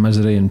that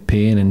misery and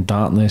pain and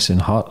darkness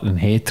and hurt and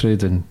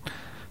hatred and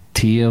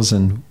tears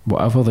and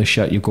whatever the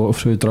shit you go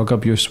through, drug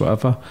abuse,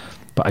 whatever.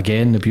 But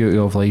again, the beauty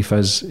of life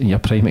is, in your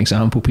prime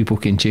example, people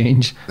can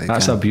change.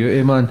 That's a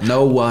beauty, man.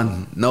 No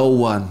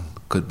one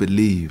could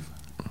believe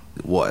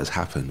what has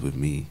happened with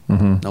me.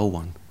 No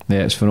one. Yeah,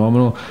 it's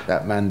phenomenal.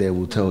 That man there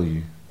will tell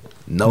you.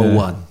 No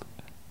one.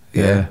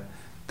 Yeah.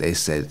 They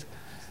said,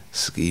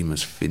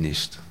 Schemer's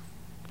finished.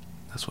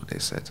 That's what they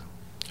said.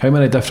 How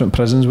many different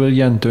prisons were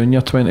you in doing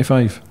your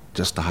 25?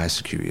 Just the high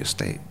security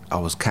estate. I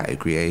was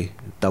category A,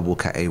 double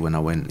Cat A when I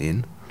went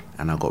in,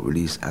 and I got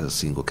released as a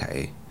single Cat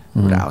A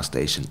with our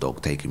station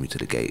dog taking me to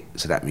the gate.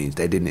 So that means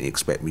they didn't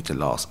expect me to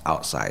last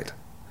outside.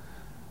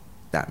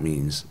 That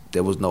means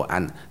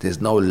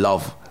there's no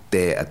love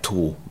there at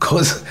all.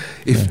 Because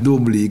if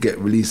normally you get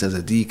released as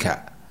a D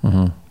Cat,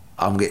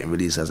 I'm getting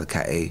released as a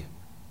Cat A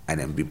and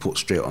then be put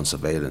straight on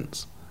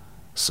surveillance.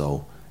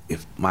 So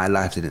if my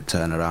life didn't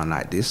turn around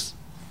like this,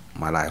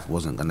 my life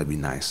wasn't going to be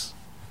nice.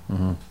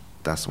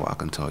 That's what I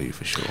can tell you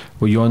for sure.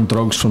 Were you on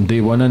drugs from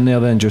day one in there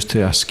then, just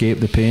to escape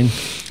the pain?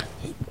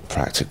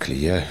 Practically,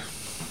 yeah.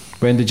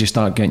 When did you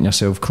start getting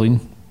yourself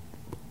clean?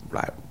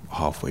 Like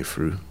halfway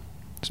through.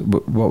 So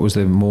what was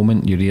the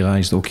moment you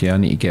realised, okay, I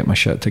need to get my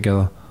shit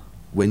together?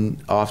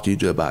 After you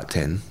do about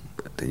 10,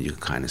 then you can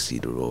kind of see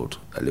the road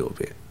a little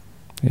bit.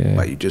 Yeah.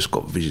 But you just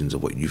got visions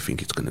of what you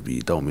think it's going to be.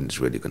 You don't mean it's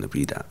really going to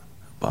be that.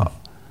 But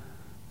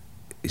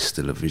it's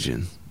still a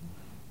vision.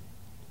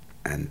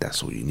 And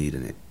that's all you need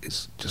in it.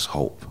 It's just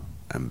hope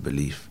and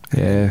belief.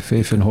 Yeah,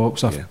 faith and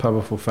hope's a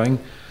powerful thing.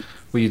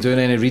 Were you doing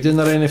any reading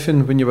or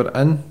anything when you were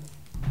in?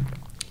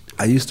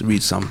 I used to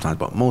read sometimes,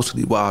 but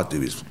mostly what I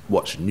do is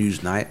watch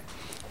Newsnight,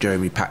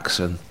 Jeremy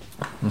Paxson,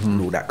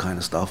 and all that kind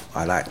of stuff.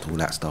 I liked all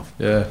that stuff.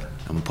 Yeah.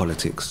 And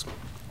politics.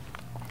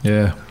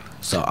 Yeah.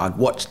 So I'd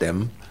watch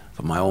them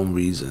for my own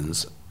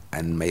reasons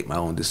and make my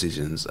own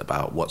decisions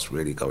about what's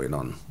really going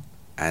on,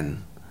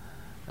 and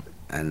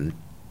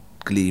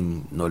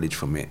glean knowledge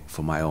from it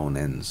for my own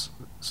ends.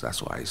 So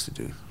that's what I used to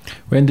do.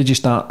 When did you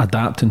start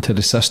adapting to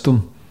the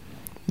system?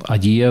 A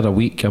year, a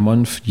week, a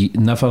month? You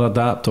never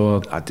adapt,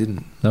 or? I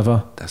didn't.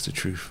 Never? That's the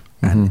truth.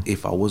 And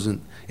if I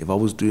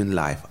was doing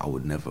life, I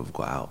would never have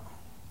got out.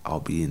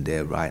 I'll be in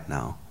there right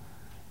now.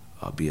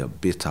 I'll be a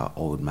bitter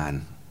old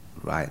man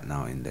right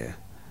now in there.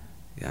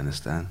 You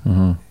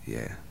understand?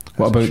 Yeah.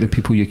 What about the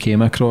people you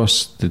came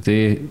across? Did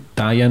they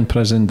die in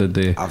prison? Did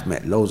they? I've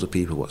met loads of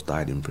people what's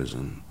died in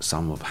prison.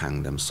 Some have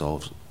hanged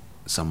themselves.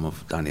 Some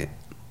have done it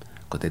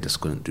because they just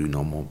couldn't do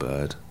no more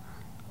bird.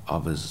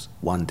 Others,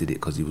 one did it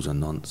because he was a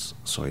nonce.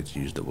 Sorry to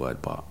use the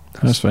word, but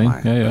that's fine.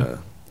 my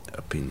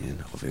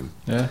opinion of him.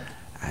 Yeah.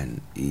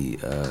 And he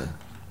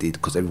did,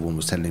 because everyone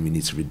was telling him he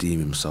needs to redeem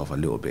himself a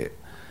little bit,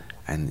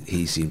 and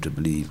he seemed to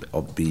be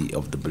of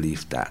the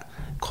belief that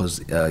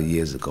because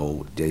years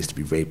ago there used to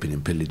be raping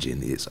and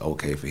pillaging, it's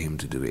okay for him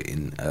to do it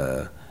in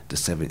the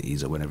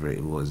 70s or whenever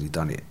it was he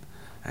done it,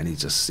 and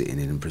he's just sitting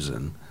in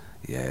prison,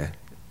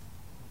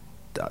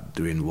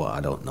 doing what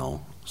I don't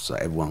know. So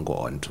everyone got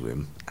onto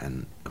him,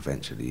 and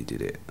eventually he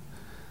did it.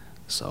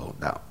 So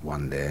that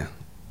one there,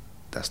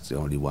 that's the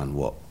only one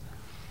what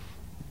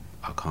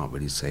I can't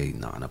really say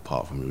nothing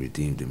apart from he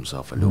redeemed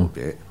himself a little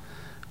bit.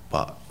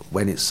 But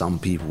when it's some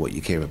people what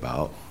you care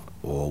about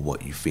or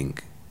what you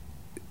think,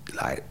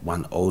 like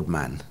one old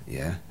man,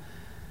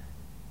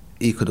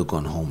 he could have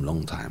gone home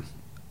long time,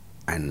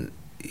 and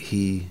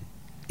he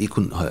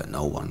couldn't hurt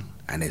no one.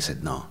 And they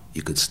said, no,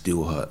 you could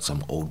still hurt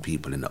some old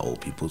people in the old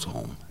people's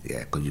home,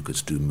 because you could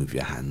still move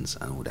your hands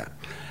and all that.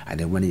 And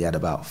then when he had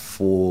about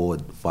 4 or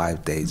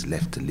 5 days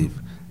left to live,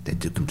 they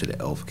took him to the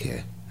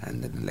healthcare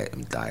and then let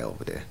him die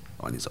over there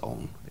on his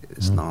own.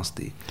 It's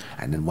nasty.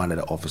 And then one of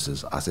the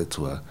officers, I said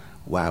to her,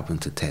 what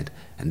happened to Ted?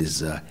 And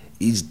this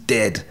he's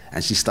dead.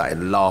 And she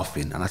started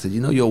laughing. And I said,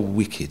 you know, you're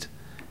wicked.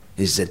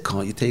 He said,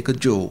 can't you take a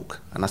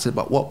joke? And I said,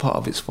 but what part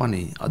of it's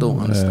funny? I don't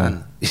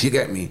understand. You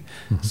get me?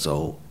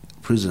 So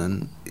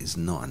prison is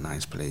not a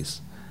nice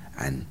place,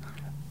 and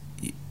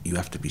you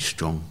have to be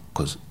strong,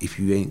 because if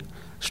you ain't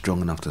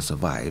strong enough to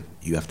survive,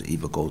 you have to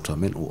either go to a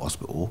mental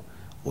hospital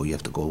or you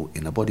have to go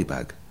in a body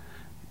bag.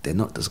 They're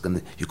not just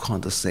gonna, you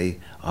can't just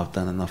say, I've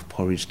done enough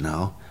porridge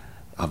now,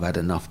 I've had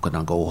enough, can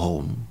I go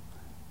home?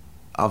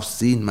 I've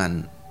seen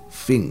man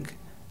think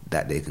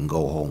that they can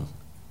go home.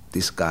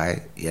 This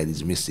guy, he had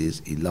his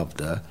missus, he loved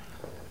her,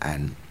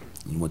 and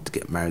he wanted to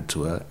get married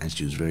to her, and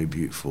she was very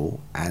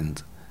beautiful,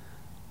 and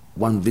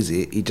one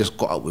visit, he just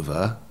got up with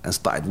her and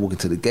started walking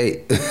to the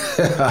gate.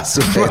 I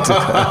swear to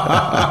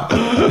God.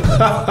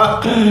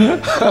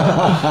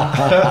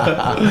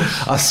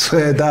 I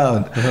swear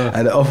down.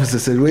 And the officer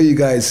said, where you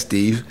guys,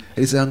 Steve? And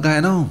he said, I'm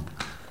going home.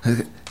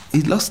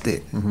 He lost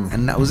it.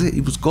 And that was it. He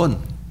was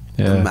gone.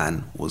 The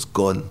man was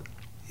gone.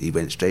 He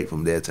went straight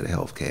from there to the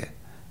healthcare.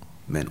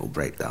 Mental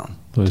breakdown.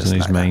 Losing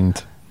his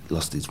mind.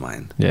 Lost his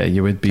mind. Yeah,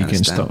 you would be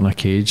getting stuck in a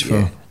cage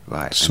for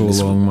so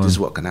long, man. This is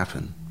what can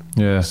happen.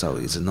 Yeah. So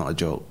it's not a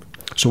joke.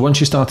 So once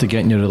you started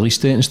getting your release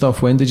date and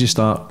stuff, when did you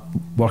start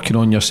working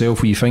on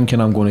yourself? Were you thinking,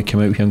 I'm going to come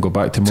out here and go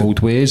back to my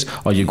old ways?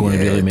 Or are you going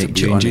to really make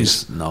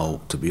changes?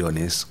 No, to be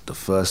honest, the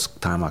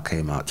first time I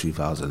came out,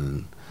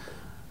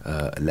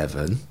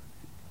 2011,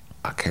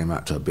 I came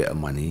out to a bit of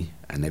money,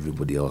 and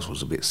everybody else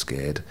was a bit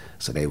scared,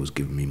 so they was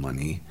giving me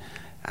money,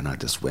 and I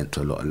just went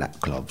to a lot of lap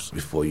clubs.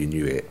 Before you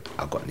knew it,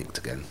 I got nicked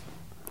again.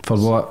 For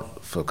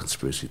what? For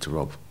conspiracy to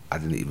rob. I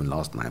didn't even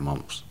last 9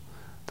 months.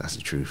 That's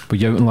the truth. Were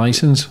you out on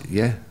licence?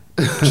 Yeah.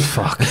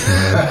 Fuck.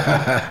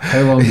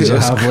 How long did you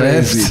have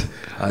crazy. left?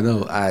 I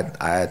know. I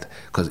had,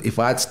 because if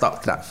I had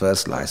stuck to that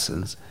first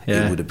licence,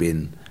 it would have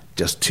been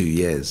just 2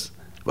 years.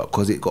 But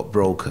because it got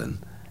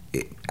broken,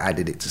 it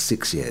added it to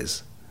 6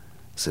 years.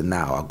 So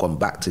now I've gone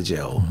back to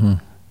jail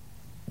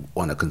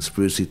on a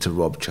conspiracy to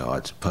rob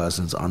charge,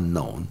 persons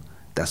unknown.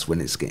 That's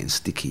when it's getting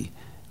sticky,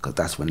 because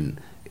that's when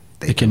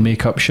they can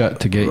make up shit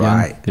to get you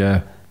in.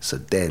 Yeah. So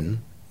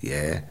then,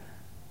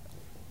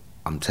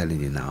 I'm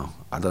telling you now,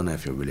 I don't know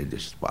if you're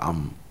religious, but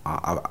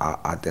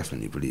I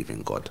definitely believe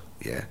in God,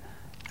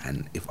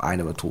 and if I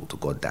never talked to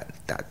God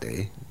that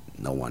day,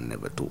 no one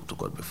never talked to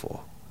God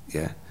before,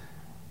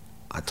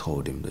 I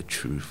told him the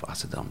truth. I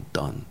said, I'm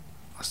done.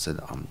 I said,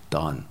 I'm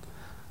done.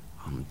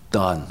 I'm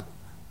done.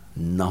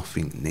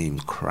 Nothing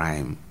named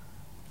crime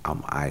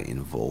am I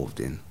involved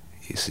in.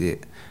 You see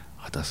it?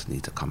 I just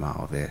need to come out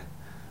of there.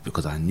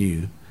 Because I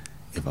knew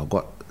if I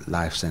got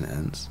life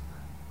sentence,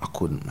 I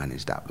couldn't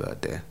manage that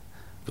bird there.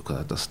 Because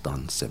I just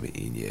done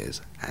 17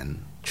 years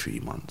and 3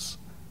 months.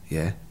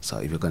 Yeah? So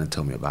if you're going to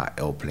tell me about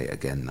L plate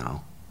again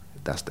now,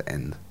 that's the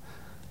end.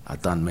 I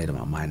done made up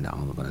my mind that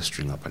I'm going to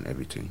string up and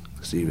everything.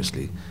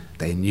 Seriously,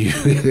 they knew.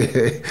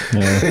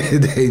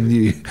 They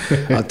knew.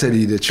 I'll tell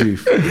you the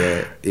truth.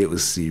 Yeah, it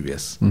was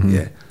serious.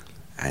 Yeah,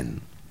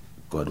 and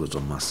God was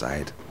on my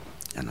side,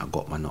 and I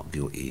got my not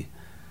guilty,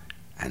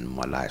 and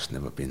my life's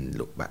never been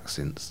looked back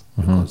since.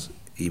 Because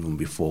even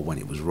before, when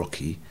it was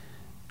rocky,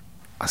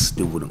 I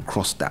still wouldn't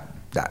cross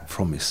that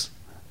promise.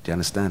 Do you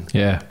understand?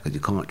 Yeah. Because you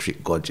can't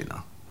trick God, you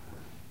know.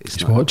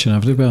 He's watching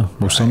everywhere. Well,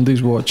 right.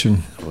 Somebody's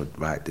watching.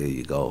 Right, there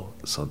you go.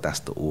 So that's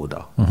the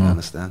order. You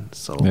understand?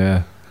 So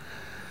yeah.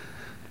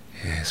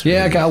 Really,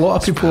 I get a lot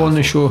of people powerful. On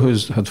the show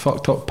who's had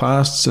fucked up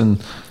pasts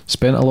and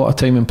spent a lot of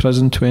time in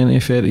prison, 20,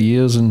 30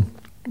 years, and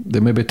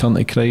they maybe turn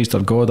to Christ or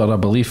God or a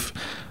belief.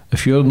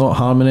 If you're not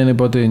harming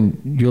anybody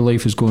and your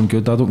life is going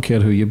good, I don't care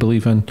who you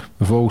believe in.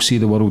 We've all see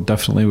the world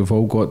differently. We've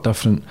all got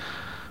different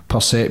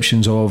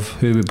perceptions of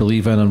who we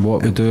believe in and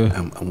what we do.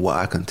 And what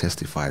I can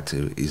testify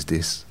to is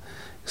this.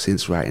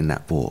 Since writing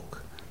that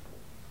book,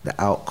 the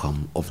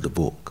outcome of the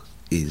book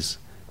is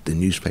the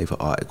newspaper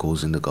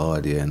articles in The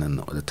Guardian and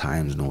The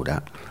Times and all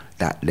that.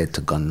 That led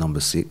to Gun Number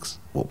 6,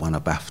 what won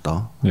a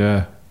BAFTA.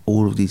 Yeah.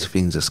 All of these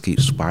things just keep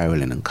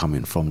spiralling and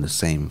coming from the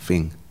same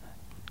thing.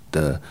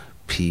 The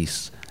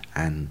peace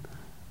and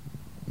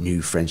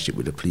new friendship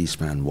with the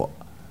policeman, what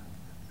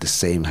the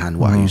same hand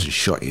what I used to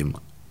shot him,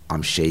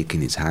 I'm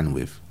shaking his hand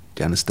with.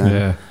 Do you understand?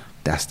 Yeah.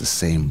 That's the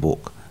same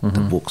book. The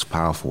book's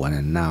powerful, and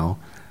then now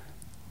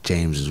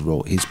James has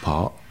wrote his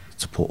part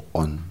to put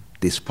on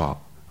this part,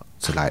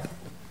 so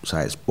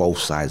it's both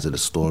sides of the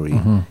story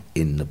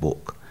in the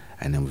book.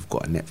 And then we've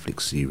got a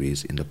Netflix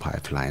series in the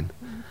pipeline,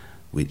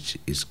 which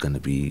is going to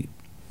be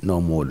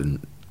no more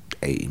than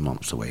 18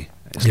 months away.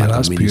 It's yeah, like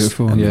that's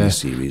beautiful. Yeah,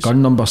 series.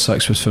 Gun Number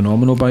 6 was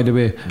phenomenal, by the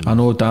way. I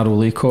know Darryl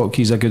Laycock,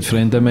 he's a good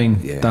friend of mine.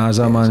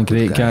 Dazza, man,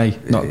 great guy.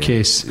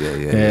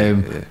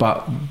 Nutcase.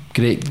 But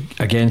great,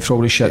 again, for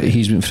all the shit that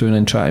he's been through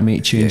and trying to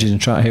make changes and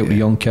trying to help the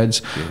young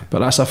kids. But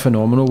that's a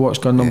phenomenal watch,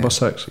 Gun Number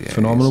 6.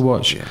 Phenomenal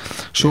watch.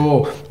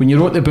 So, when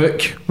you wrote the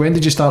book, when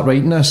did you start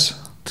writing this?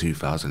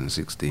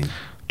 2016.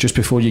 Just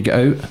before you get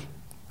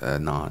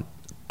out? No,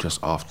 just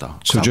after.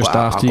 So just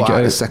after you got get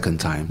out? The second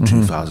time,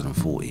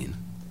 2014.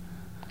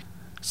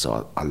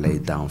 So I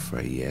laid down for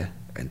a year,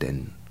 and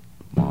then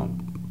my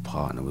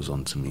partner was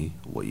on to me,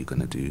 what are you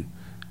going to do?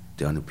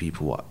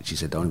 She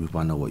said, the only people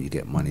I know what you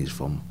get money is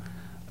from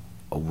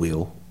a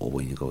will or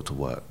when you go to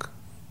work.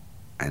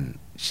 And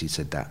she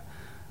said that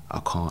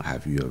I can't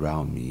have you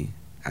around me,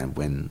 and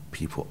when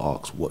people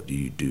ask, what do,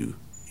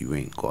 you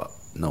ain't got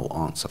no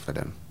answer for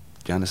them.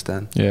 Do you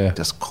understand? Yeah.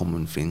 Just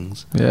common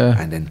things.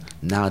 Yeah. And then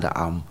now that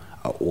I'm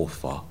an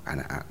author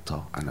and an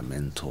actor and a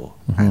mentor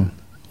and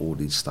all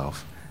these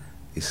stuff,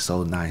 it's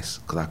so nice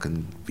because I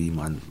can be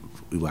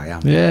who I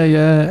am. Yeah,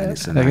 yeah.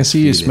 I can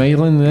see you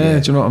smiling. Yeah,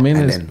 do you know what I mean?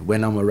 And then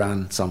when I'm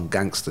around some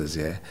gangsters,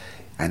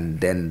 and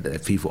then the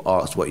people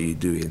ask, what are you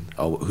doing,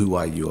 or who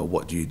are you, or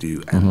what do you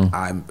do,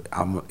 and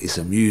it's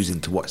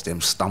amusing to watch them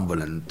stumble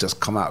and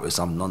just come out with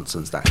some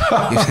nonsense that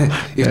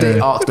if they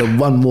ask them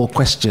one more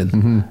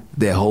question,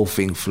 their whole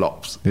thing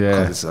flops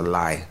because it's a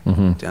lie.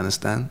 Do you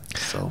understand?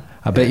 So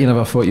I bet you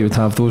never thought you would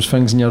have those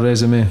things in your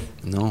resume.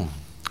 No.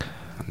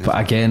 But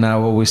again, I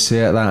always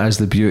say it, that is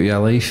the beauty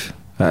of life.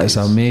 That is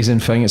an amazing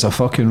thing. It's a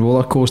fucking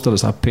roller coaster.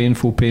 It's a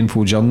painful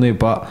journey,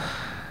 but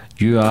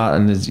you are,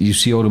 and you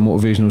see all the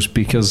motivational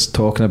speakers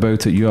talking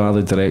about it, you are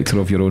the director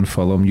of your own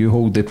film. You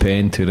hold the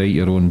pen to write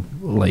your own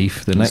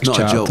life, the next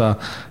chapter.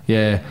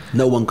 Yeah.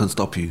 No one can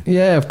stop you.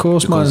 Yeah, of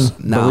course, because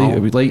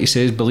man. Now, like you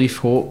says, belief,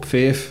 hope,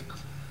 faith.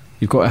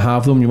 You've got to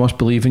have them. You must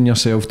believe in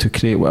yourself to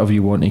create whatever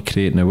you want to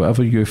create. Now,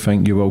 whatever you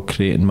think, you will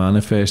create and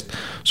manifest.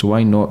 So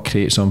why not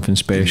create something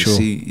special?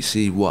 You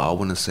see what I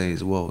want to say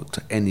as well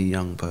to any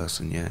young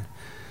person,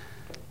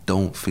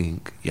 don't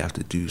think you have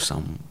to do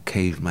some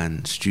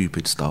caveman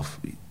stupid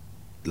stuff,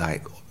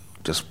 like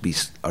just be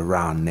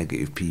around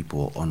negative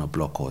people on a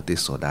block or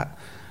this or that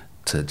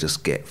to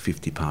just get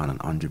 £50 and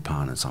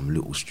 £100 and some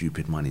little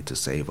stupid money to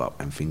save up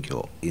and think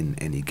you're in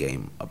any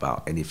game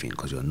about anything,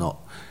 because you're not.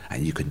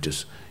 And you can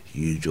just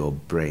use your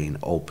brain,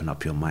 open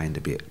up your mind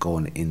a bit, go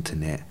on the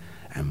internet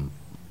and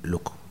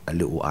look a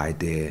little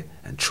idea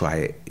and try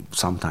it.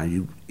 Sometimes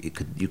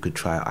you could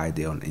try an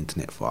idea on the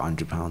internet for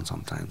 £100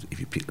 sometimes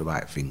if you pick the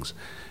right things.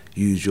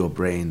 Use your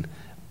brain,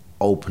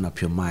 open up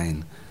your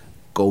mind,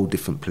 go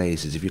different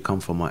places. If you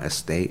come from an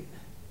estate,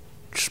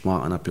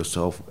 smarten up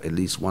yourself at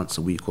least once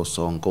a week or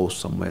so and go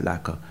somewhere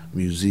like a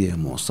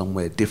museum or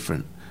somewhere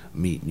different,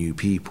 meet new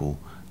people.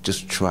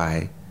 Just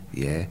try,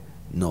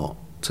 not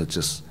to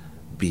just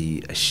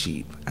be a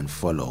sheep and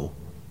follow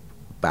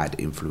bad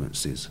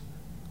influences,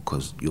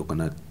 because you're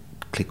gonna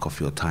click off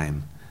your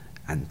time,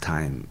 and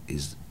time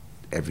is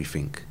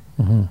everything.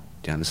 Do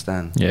you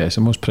understand? Yeah, it's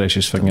the most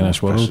precious thing in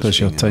this world is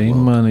your thing in the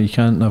time, world. man. You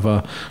can't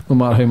never, no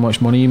matter how much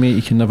money you make,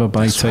 you can never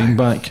buy That's time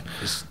right. back.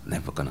 It's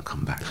never gonna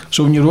come back.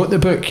 So when you wrote the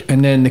book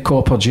and then the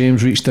copper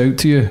James reached out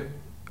to you,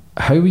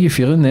 how were you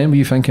feeling then? Were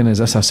you thinking, is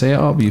this a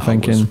setup? Were you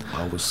thinking,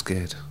 I was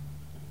scared.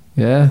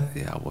 yeah?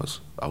 Yeah,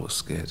 I was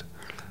scared.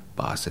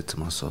 But I said to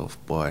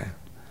myself, boy,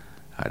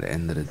 at the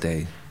end of the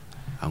day,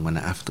 I'm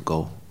gonna have to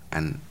go.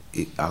 And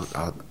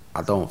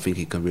I don't think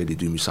he can really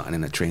do me something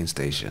in a train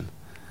station.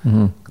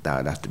 That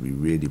would have to be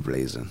really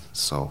blazing.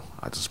 So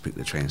I just picked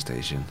the train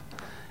station.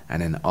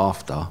 And then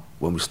after,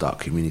 when we start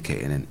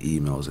communicating and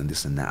emails and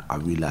this and that, I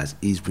realised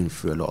he's been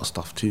through a lot of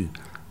stuff too.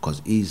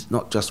 Because he's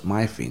not just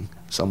my thing,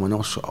 someone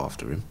else shot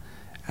after him.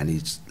 And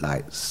he's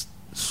like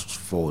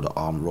for the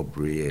armed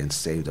robbery and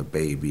saved a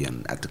baby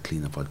and had to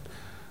clean up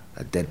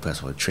a dead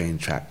person on a train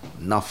track.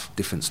 Enough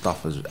different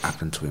stuff has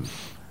happened to him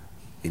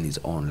in his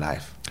own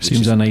life.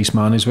 Seems a nice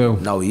man as well.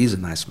 No, he's a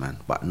nice man,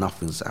 but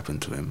nothing's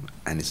happened to him,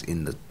 and it's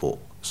in the book.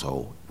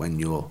 So when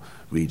you're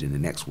reading the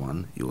next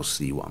one, you'll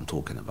see what I'm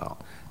talking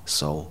about.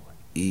 So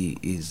he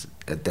is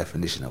a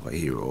definition of a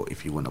hero,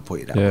 if you want to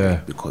put it that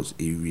way, because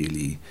he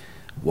really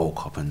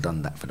woke up and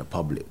done that for the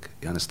public.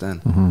 You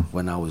understand?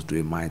 When I was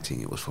doing my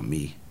thing, it was for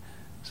me.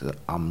 So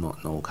I'm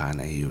not no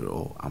kind of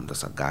hero. I'm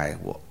just a guy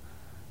what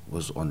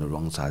was on the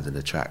wrong side of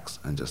the tracks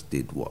and just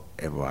did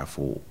whatever I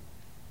thought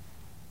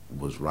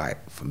was right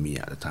for me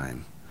at the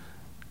time.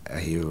 A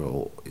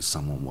hero is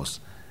someone was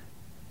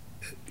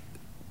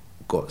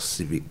got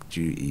civic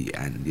duty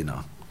and, you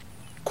know,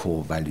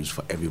 core values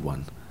for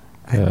everyone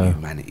and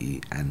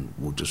humanity, and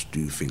will just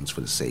do things for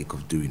the sake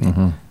of doing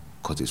it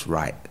because it's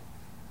right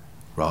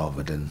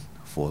rather than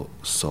for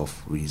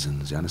soft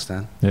reasons. You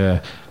understand?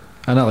 Yeah.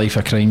 In a life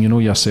of crime, you know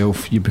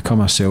yourself, you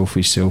become a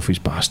selfish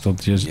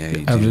bastard.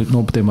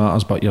 Nobody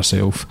matters but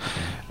yourself.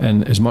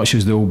 And as much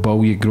as the old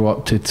bull, you grow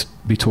up to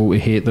be told to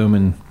hate them,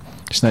 and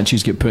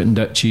snitches get put in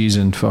ditches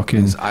and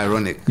fucking... It's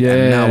ironic. Yeah.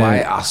 And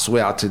now I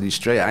swear out to you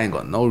straight, I ain't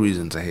got no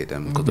reason to hate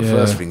them, because the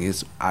first thing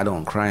is, I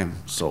don't crime,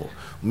 so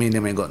me and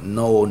them ain't got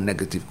no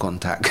negative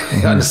contact.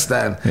 You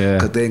understand?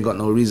 Because they ain't got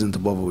no reason to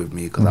bother with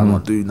me, because I'm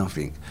not doing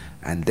nothing.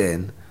 And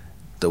then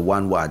the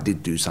one what I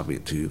did do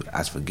something to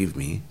has forgive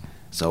me.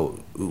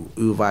 So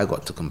who have I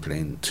got to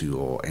complain to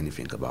or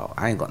anything about?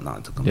 I ain't got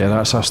nothing to complain about. Yeah,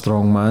 that's a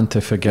strong man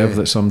to forgive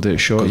that somebody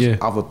shot you.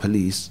 Other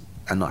police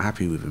are not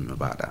happy with him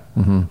about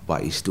that.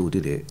 But he still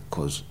did it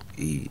because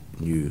he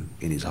knew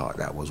in his heart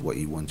that was what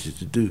he wanted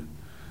to do.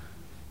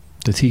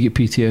 Did he get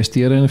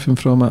PTSD or anything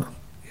from it?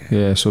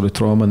 Yeah, so the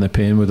trauma and the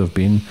pain would have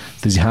been...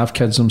 Does he have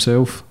kids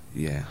himself?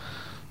 Yeah.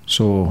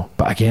 So,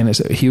 but again, that's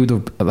a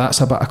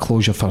bit of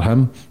closure for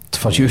him.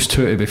 For you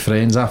two to be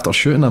friends after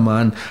shooting a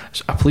man,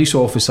 a police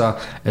officer,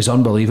 is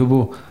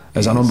unbelievable.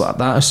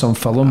 That is some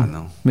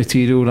film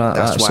material.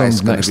 That's why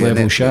some next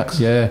level shit.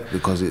 Yeah,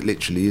 because it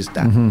literally is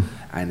that,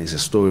 and it's a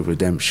story of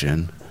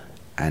redemption,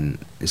 and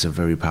it's a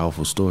very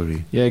powerful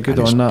story. Yeah, good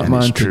on that,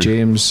 man. To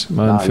James,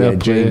 man, fair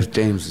play.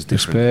 James is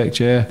different. Respect,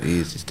 yeah.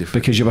 He's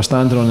different. Because you were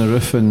standing on the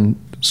roof in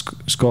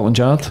Scotland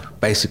Yard.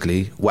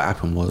 Basically, what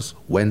happened was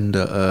when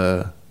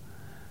the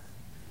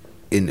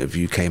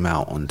interview came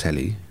out on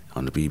telly,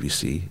 on the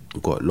BBC,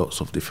 we got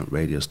lots of different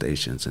radio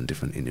stations and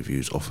different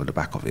interviews off of the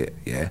back of it,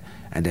 yeah.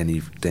 And then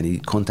he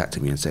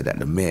contacted me and said that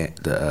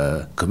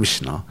the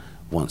commissioner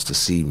wants to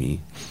see me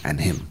and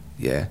him,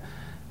 yeah.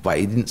 But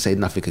he didn't say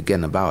nothing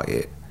again about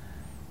it.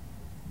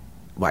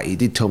 But he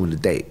did tell me the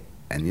date.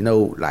 And you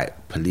know,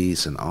 like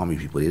police and army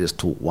people, they just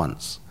talk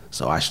once.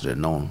 So I should have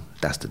known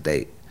that's the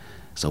date.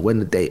 So when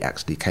the date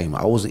actually came,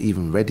 I wasn't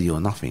even ready or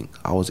nothing.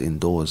 I was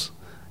indoors,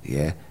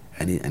 yeah.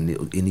 And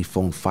he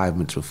phoned 5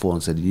 minutes before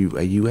and said,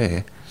 are you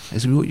here? I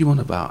said, what you want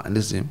about? And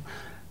this is him,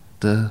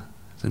 the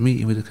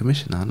meeting with the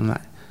commissioner. And I'm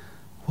like,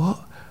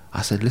 what?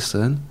 I said,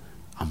 listen,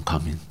 I'm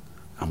coming.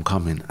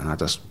 And I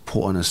just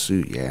put on a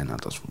suit, yeah, and I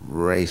just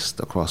raced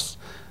across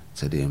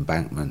to the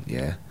embankment,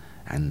 yeah.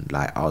 And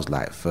like I was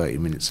like 30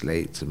 minutes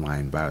late, to my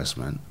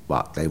embarrassment,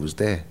 but they was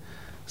there,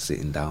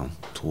 sitting down,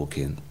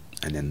 talking,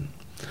 and then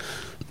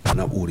went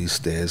up all these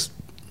stairs,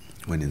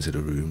 went into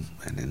the room,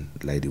 and then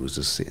the lady was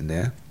just sitting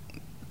there.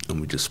 And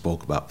we just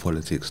spoke about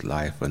politics,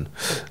 life, and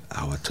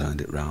how I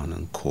turned it round,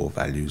 and core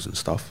values and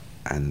stuff.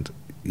 And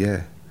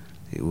yeah,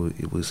 it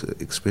was an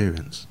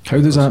experience.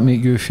 How does that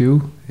make you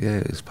feel? Yeah,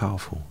 it's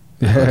powerful.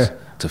 Yeah. Because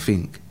to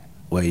think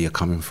where you're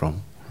coming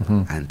from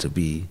and to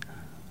be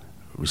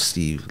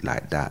received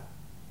like that,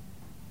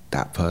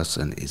 that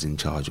person is in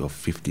charge of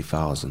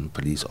 50,000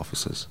 police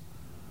officers.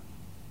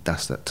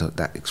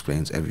 That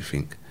explains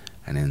everything.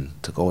 And then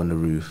to go on the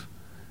roof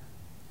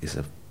is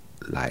a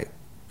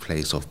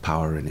place of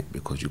power in it,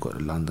 because you've got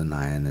the London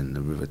Eye and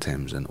the River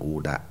Thames and all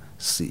that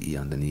city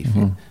underneath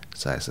it.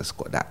 So it's just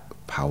got that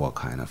power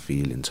kind of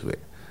feeling to it,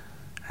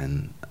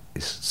 and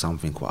it's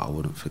something what I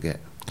wouldn't forget.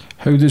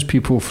 How does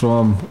people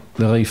from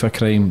the life of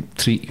crime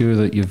treat you,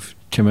 that you've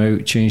come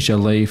out, changed your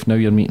life, now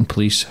you're meeting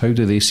police? How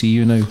do they see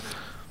you now?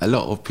 A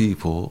lot of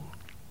people,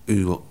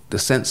 the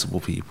sensible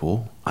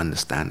people,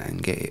 understand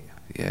and get it,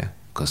 yeah.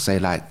 Because say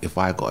like if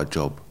I got a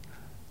job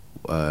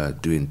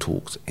doing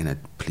talks in a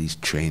police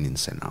training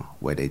center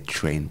where they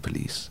train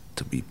police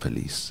to be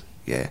police,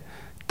 yeah,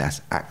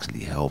 that's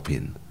actually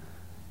helping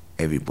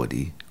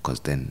everybody, because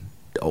then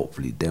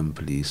hopefully them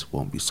police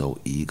won't be so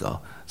eager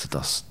to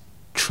just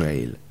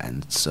trail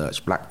and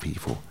search black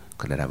people,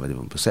 because they'd have a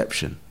different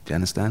perception. Do you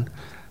understand?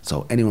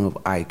 So anyone with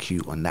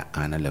IQ on that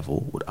kind of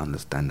level would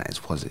understand that it's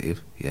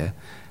positive, yeah?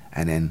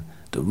 And then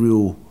the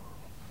real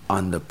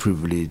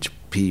underprivileged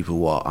people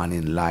who are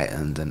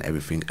unenlightened and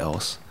everything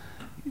else,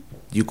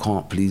 you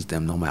can't please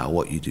them no matter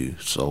what you do.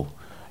 So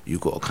you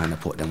got to kind of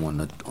put them on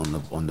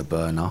the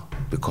burner,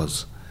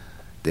 because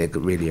they're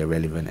really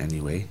irrelevant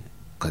anyway,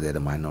 because they're the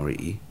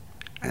minority.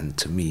 And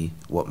to me,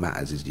 what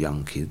matters is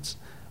young kids,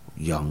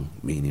 young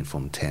meaning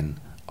from 10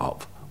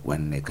 up,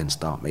 when they can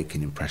start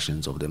making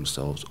impressions of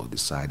themselves or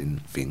deciding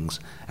things,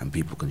 and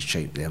people can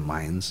shape their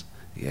minds,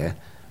 yeah?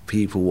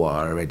 People who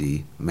are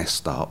already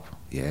messed up,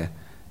 yeah,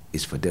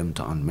 it's for them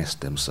to unmess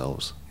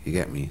themselves, you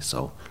get me?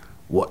 So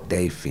what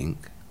they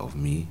think of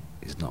me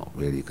is not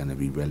really going to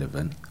be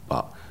relevant,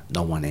 but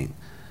no one ain't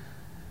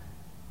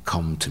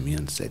come to me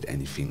and said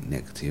anything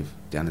negative.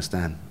 Do you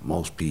understand?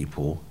 Most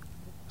people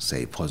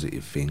say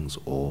positive things,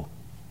 or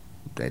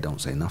they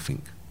don't say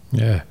nothing.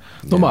 Yeah.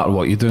 No matter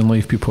what you do in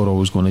life, people are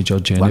always going to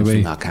judge you anyway. One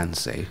thing I can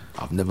say,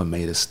 I've never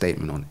made a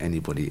statement on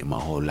anybody in my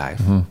whole life,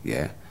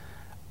 yeah,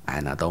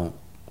 and I don't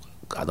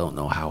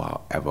know how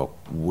I ever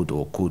would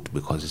or could,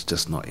 because it's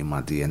just not in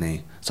my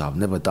DNA. So I've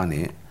never done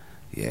it,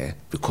 yeah,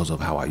 because of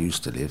how I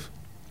used to live,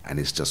 and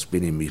it's just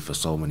been in me for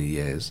so many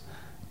years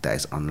that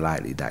it's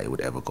unlikely that it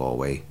would ever go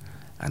away,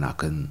 and I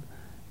can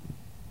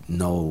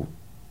know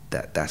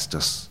that that's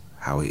just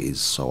how it is.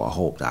 So I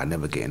hope that I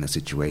never get in a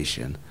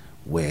situation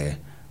where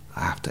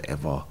I have to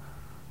ever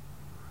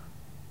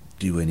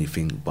do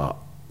anything but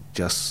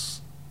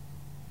just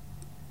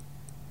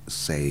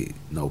say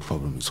no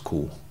problem, it's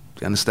cool.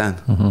 Do you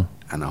understand?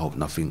 And I hope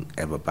nothing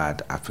ever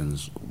bad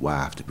happens where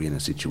I have to be in a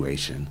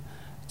situation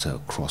to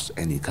cross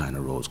any kind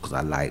of roads, because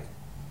I like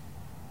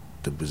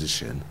the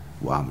position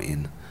where I'm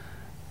in,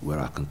 where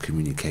I can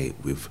communicate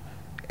with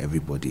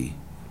everybody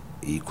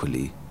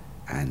equally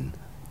and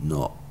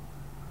not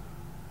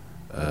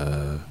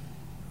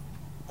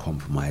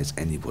compromise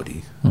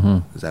anybody.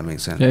 Does that make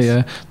sense?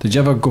 Yeah. Did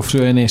you ever go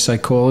through any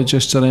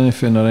psychologists or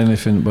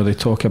anything where they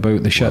talk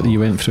about the shit that you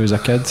went through as a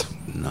kid?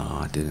 No,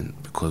 I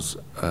didn't, because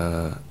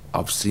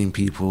I've seen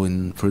people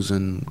in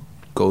prison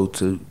go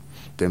to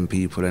them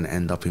people and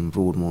end up in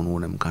Broadmoor and all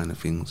them kind of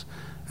things,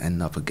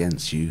 end up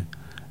against you,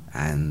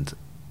 and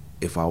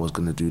if I was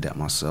going to do that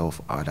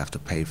myself, I'd have to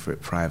pay for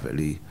it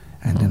privately,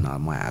 and then I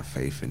might have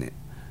faith in it.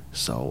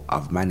 So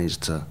I've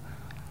managed to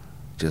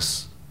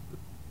just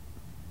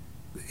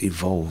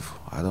evolve,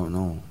 I don't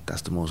know,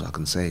 that's the most I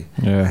can say,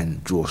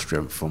 and draw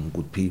strength from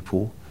good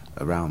people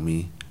around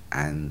me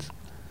and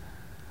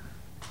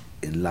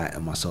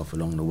enlighten myself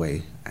along the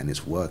way, and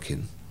it's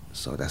working.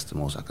 So that's the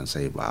most I can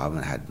say, but I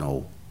haven't had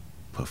no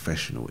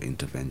professional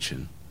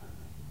intervention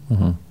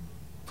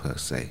per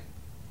se.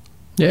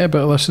 Yeah,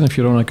 but listen, if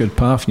you're on a good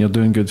path and you're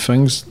doing good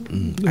things,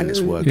 and it's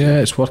working. Yeah,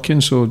 it's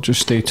working, so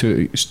just stay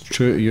true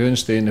to you and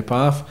stay in the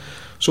path.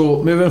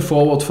 So moving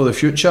forward for the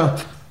future,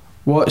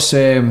 what's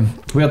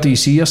where do you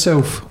see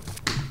yourself?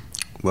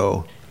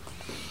 Well,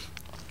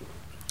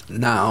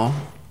 now,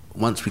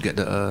 once we get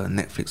the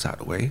Netflix out of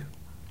the way,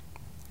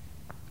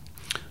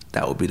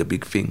 that will be the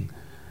big thing,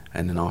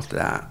 and then after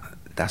that,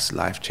 that's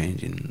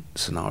life-changing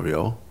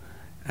scenario,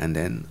 and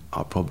then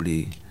I'll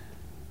probably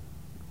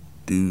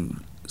do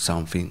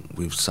something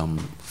with some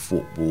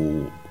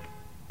football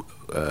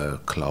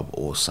club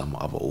or some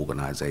other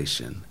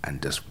organisation,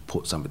 and just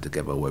put something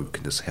together where we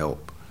can just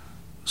help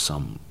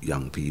some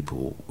young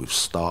people with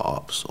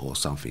startups or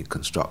something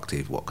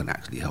constructive, what can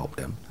actually help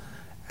them.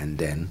 And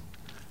then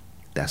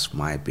that's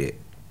my bit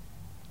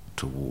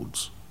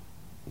towards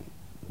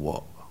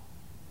what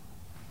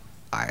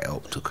I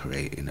help to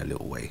create in a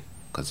little way,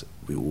 because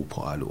we all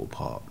put our little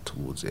part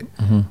towards it.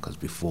 Because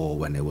before,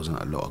 when there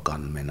wasn't a lot of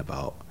gunmen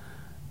about,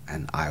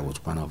 and I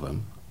was one of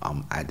them,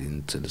 I'm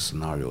adding to the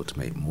scenario to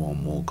make more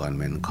and more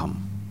gunmen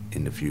come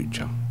in the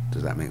future.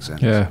 Does that make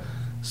sense? Yeah.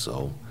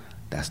 So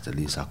that's the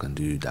least I can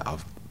do, that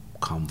I've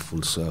come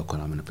full circle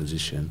and I'm in a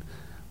position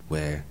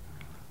where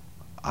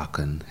I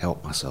can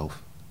help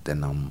myself,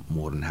 then I'm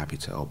more than happy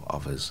to help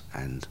others.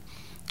 And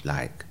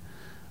like,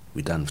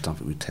 we done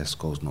something with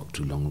Tesco's not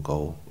too long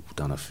ago. We've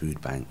done a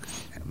food bank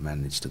and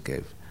managed to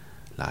give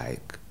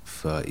like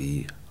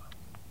 30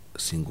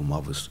 single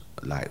mothers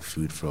like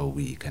food for a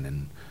week, and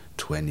then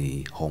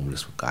 20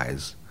 homeless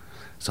guys.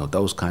 So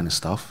those kind of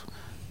stuff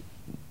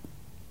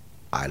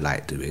I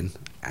like doing,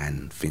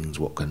 and things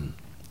what can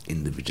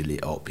individually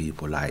help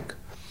people. Like,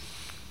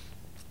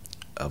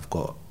 I've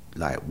got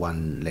like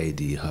one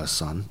lady, her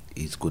son,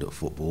 he's good at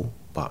football,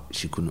 but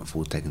she couldn't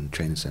afford taking the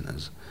training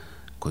centres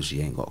because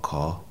she ain't got a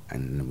car,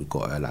 and then we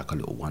got her like a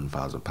little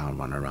 £1,000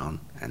 run around,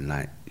 and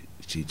like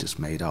she just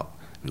made up,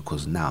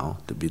 because now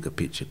the bigger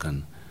picture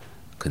can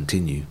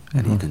continue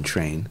and he can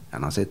train.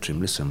 And I said to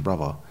him, listen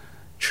brother,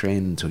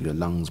 train until your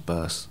lungs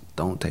burst,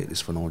 Don't take this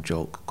for no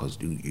joke, because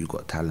you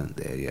got talent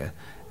there, yeah,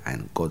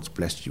 and God's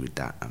blessed you with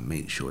that, and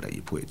make sure that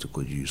you put it to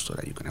good use so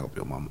that you can help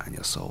your mum and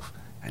yourself,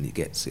 and he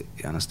gets it,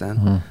 you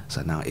understand?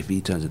 So now if he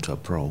turns into a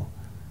pro,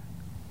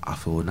 I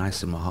feel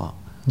nice in my heart,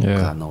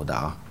 because I know that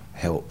I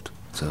helped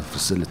to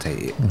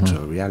facilitate it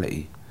to a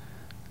reality.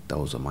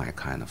 Those are my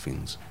kind of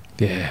things.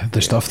 Yeah,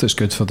 the stuff that's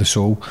good for the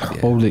soul.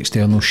 All the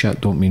external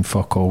shit don't mean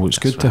fuck all. It's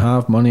good to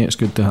have money, it's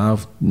good to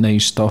have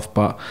nice stuff,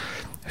 but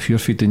if you're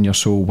feeding your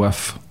soul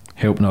with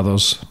helping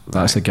others,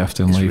 that's the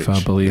gift in life,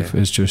 I believe.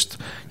 It's just,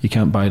 you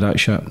can't buy that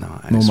shit. No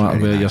matter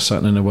really where you're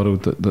sitting in the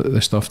world,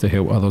 the stuff to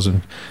help others,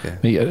 and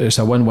mate, it's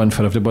a win-win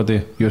for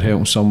everybody. You're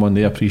helping someone,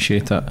 they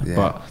appreciate it,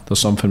 but there's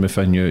something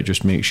within you, it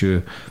just makes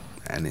you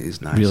and it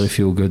is nice. Really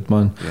feel good,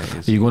 man.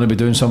 Are you going to be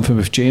doing something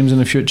with James in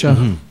the future?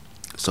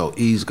 So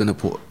he's going to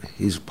put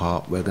his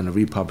part, we're going to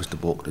republish the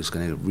book, it's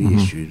going to get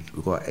reissued,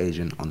 we've got an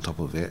agent on top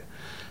of it,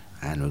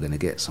 and we're going to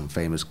get some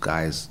famous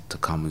guys to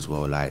come as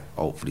well, like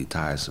hopefully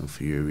Tyson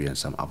Fury and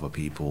some other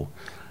people,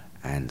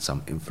 and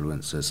some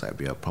influencers. So it'll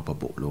be a proper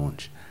book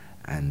launch,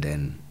 and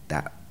then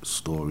that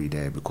story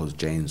there, because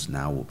James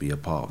now will be a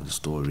part of the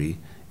story,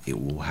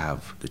 it will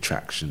have the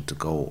traction to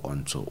go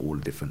onto all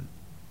the different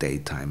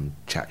daytime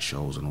chat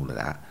shows and all of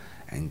that,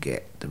 and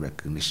get the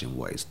recognition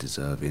what it's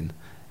deserving,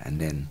 and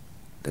then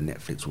the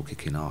Netflix will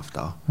kick in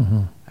after,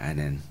 and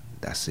then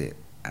that's it.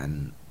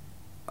 And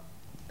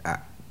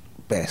at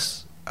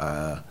best,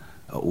 an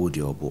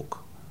audio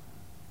book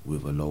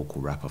with a local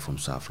rapper from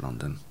South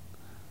London,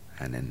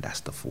 and then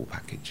that's the full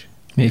package.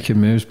 Making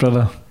moves,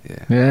 brother.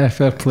 Yeah,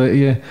 fair play to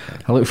you.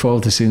 I look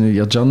forward to seeing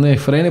your journey.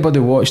 For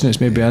anybody watching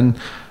that's maybe in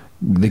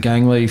the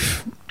gang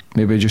life,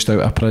 maybe just out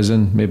of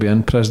prison, maybe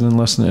in prison and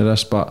listening to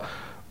this, but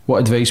what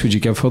advice would you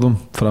give for them?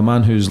 For a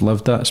man who's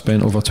lived that,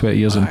 spent over 20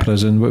 years in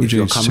prison, what would you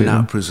say? If you're coming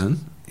out of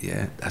prison,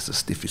 that's the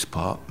stiffest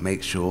part.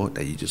 Make sure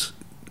that you just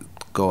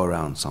go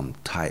around some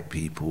tight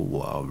people who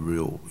are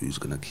real, who's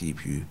going to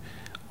keep you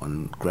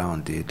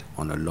grounded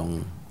on a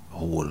long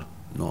haul,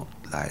 not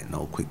like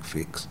no quick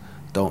fix.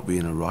 Don't be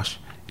in a rush.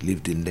 You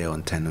lived in there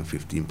on £10 and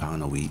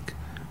 £15 a week.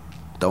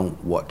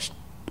 Don't watch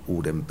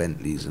all them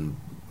Bentleys and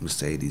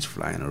Mercedes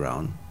flying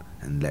around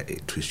and let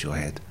it twist your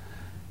head,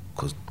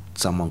 because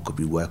someone could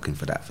be working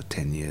for that for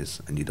 10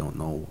 years and you don't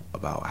know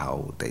about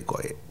how they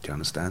got it. Do you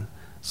understand?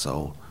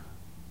 So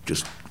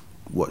just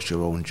watch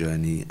your own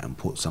journey and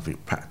put something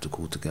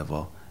practical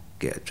together.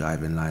 Get a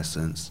driving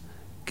license,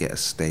 get a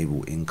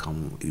stable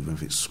income, even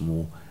if it's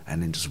small,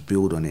 and then just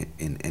build on it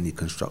in any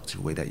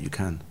constructive way that you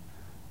can.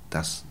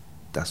 That's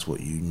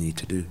what you need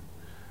to do,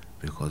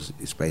 because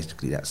it's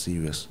basically that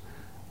serious,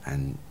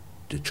 and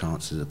the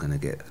chances are going to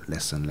get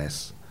less and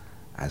less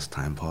as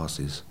time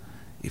passes.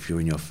 If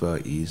you're in your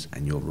 30s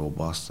and you're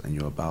robust and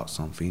you're about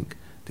something,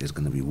 there's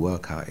going to be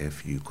work out here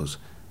for you, because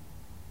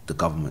the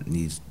government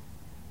needs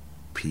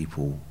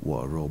people who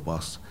are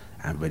robust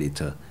and ready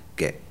to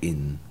get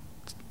in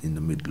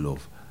the middle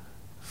of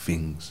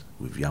things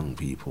with young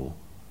people,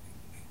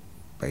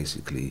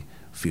 basically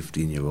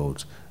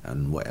 15-year-olds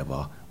and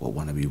whatever, will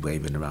want to be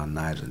waving around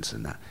knives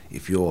and that.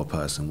 If you're a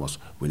person who's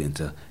willing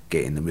to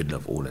get in the middle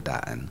of all of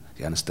that and,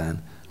 you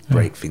understand,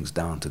 break things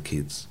down to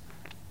kids,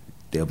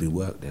 there'll be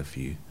work there for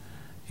you.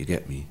 You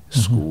get me?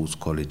 Schools,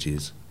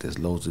 colleges, there's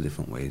loads of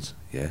different ways,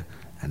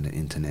 and the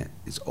internet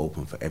is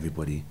open for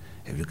everybody.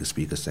 If you can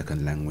speak a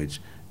second language,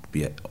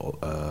 be a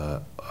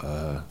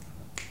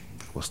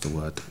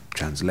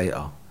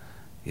translator,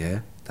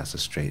 that's a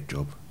straight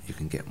job. You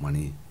can get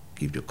money,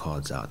 give your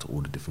cards out to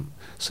all the different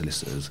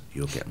solicitors,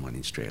 you'll get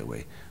money straight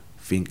away.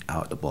 Think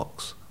out the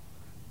box,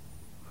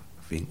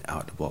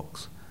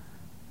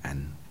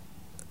 and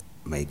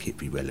make it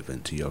be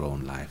relevant to your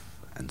own life,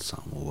 and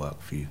something will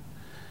work for you.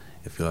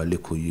 If you're a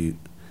little youth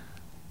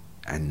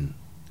and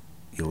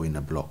you're in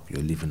a block,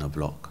 you live in a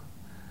block,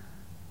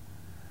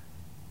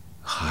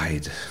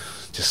 hide,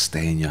 just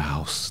stay in your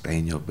house, stay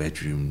in your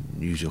bedroom,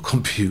 use your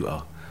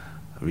computer,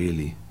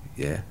 really,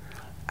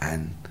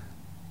 and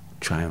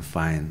try and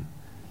find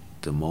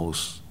the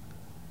most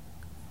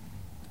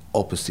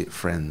opposite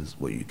friends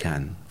what you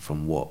can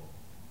from what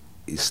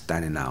is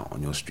standing out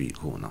on your street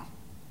corner,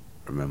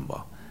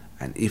 remember.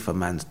 And if a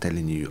man's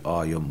telling you,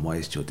 oh, you're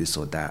moist, you're this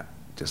or that,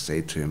 just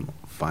say to him,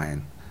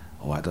 fine,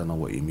 or I don't know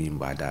what you mean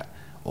by that,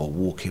 or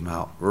walk him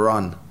out,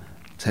 run,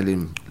 tell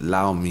him,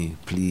 allow me,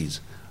 please,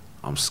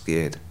 I'm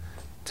scared.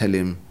 Tell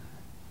him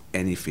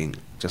anything,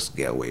 just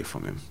get away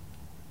from him.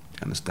 You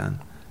understand?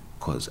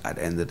 Because at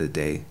the end of the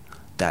day,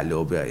 that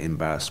little bit of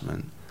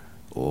embarrassment,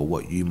 or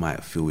what you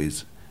might feel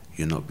is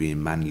you're not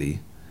being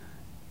manly,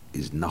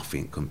 is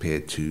nothing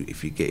compared to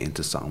if you get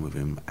into something with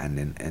him and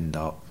then end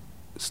up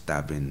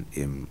stabbing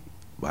him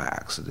by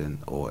accident,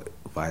 or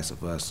vice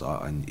versa,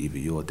 and either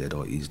you're dead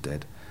or he's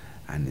dead,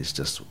 and it's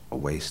just a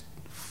waste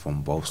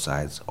from both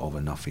sides over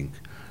nothing.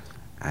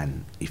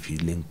 And if you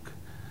link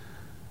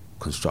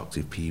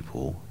constructive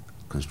people,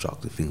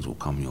 constructive things will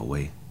come your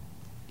way.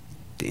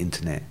 The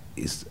internet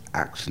is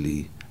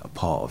actually a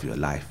part of your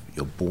life.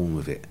 You're born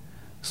with it,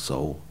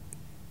 so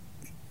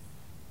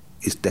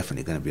it's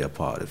definitely going to be a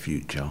part of the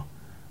future.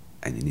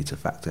 and you need to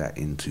factor that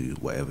into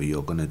whatever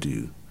you're going to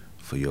do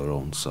for your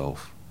own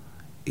self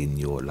in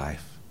your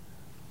life.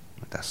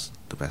 That's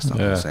the best I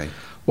can say.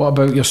 What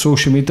about your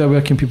social media?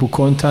 Where can people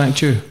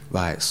contact you?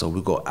 Right, so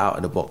we've got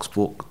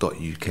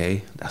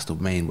outoftheboxbook.uk. That's the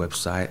main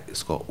website.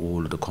 It's got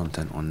all of the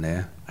content on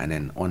there. And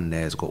then on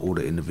there, it's got all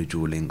the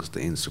individual links, the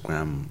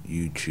Instagram,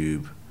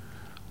 YouTube,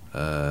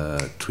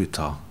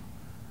 Twitter,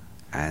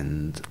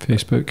 and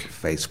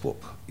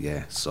Facebook,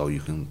 yeah. So you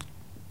can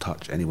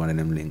touch any one of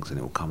them links and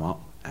it will come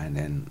up. And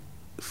then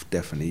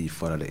definitely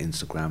follow the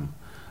Instagram,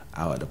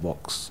 Out of the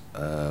Box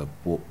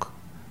book,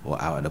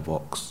 or Out of the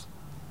Box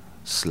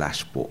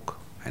 /book.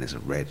 And it's a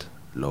red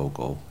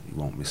logo, you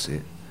won't miss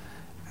it.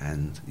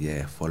 And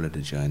yeah, follow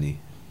the journey,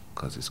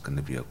 because it's going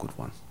to be a good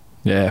one.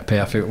 Yeah,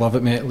 perfect. Love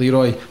it, mate.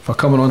 Leroy, for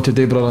coming on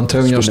today, brother, and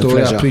telling your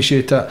story. I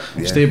appreciate it.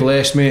 Yeah. Stay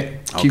blessed, mate.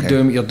 Keep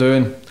doing what you're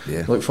doing.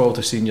 Yeah. Look forward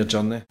to seeing your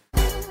journey.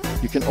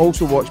 You can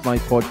also watch my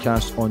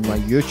podcast on my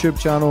YouTube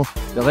channel.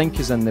 The link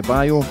is in the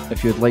bio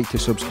if you'd like to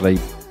subscribe.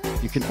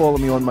 You can follow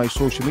me on my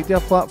social media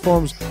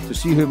platforms to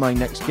see who my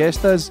next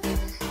guest is.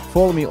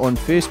 Follow me on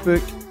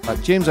Facebook at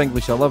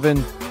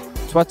JamesEnglish11,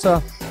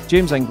 Twitter,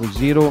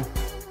 JamesEnglish0,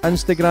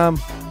 Instagram,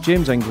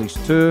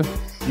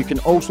 JamesEnglish2. You can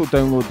also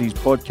download these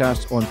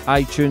podcasts on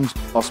iTunes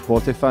or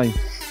Spotify.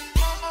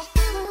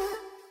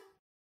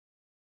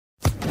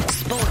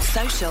 Sports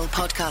Social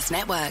Podcast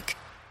Network.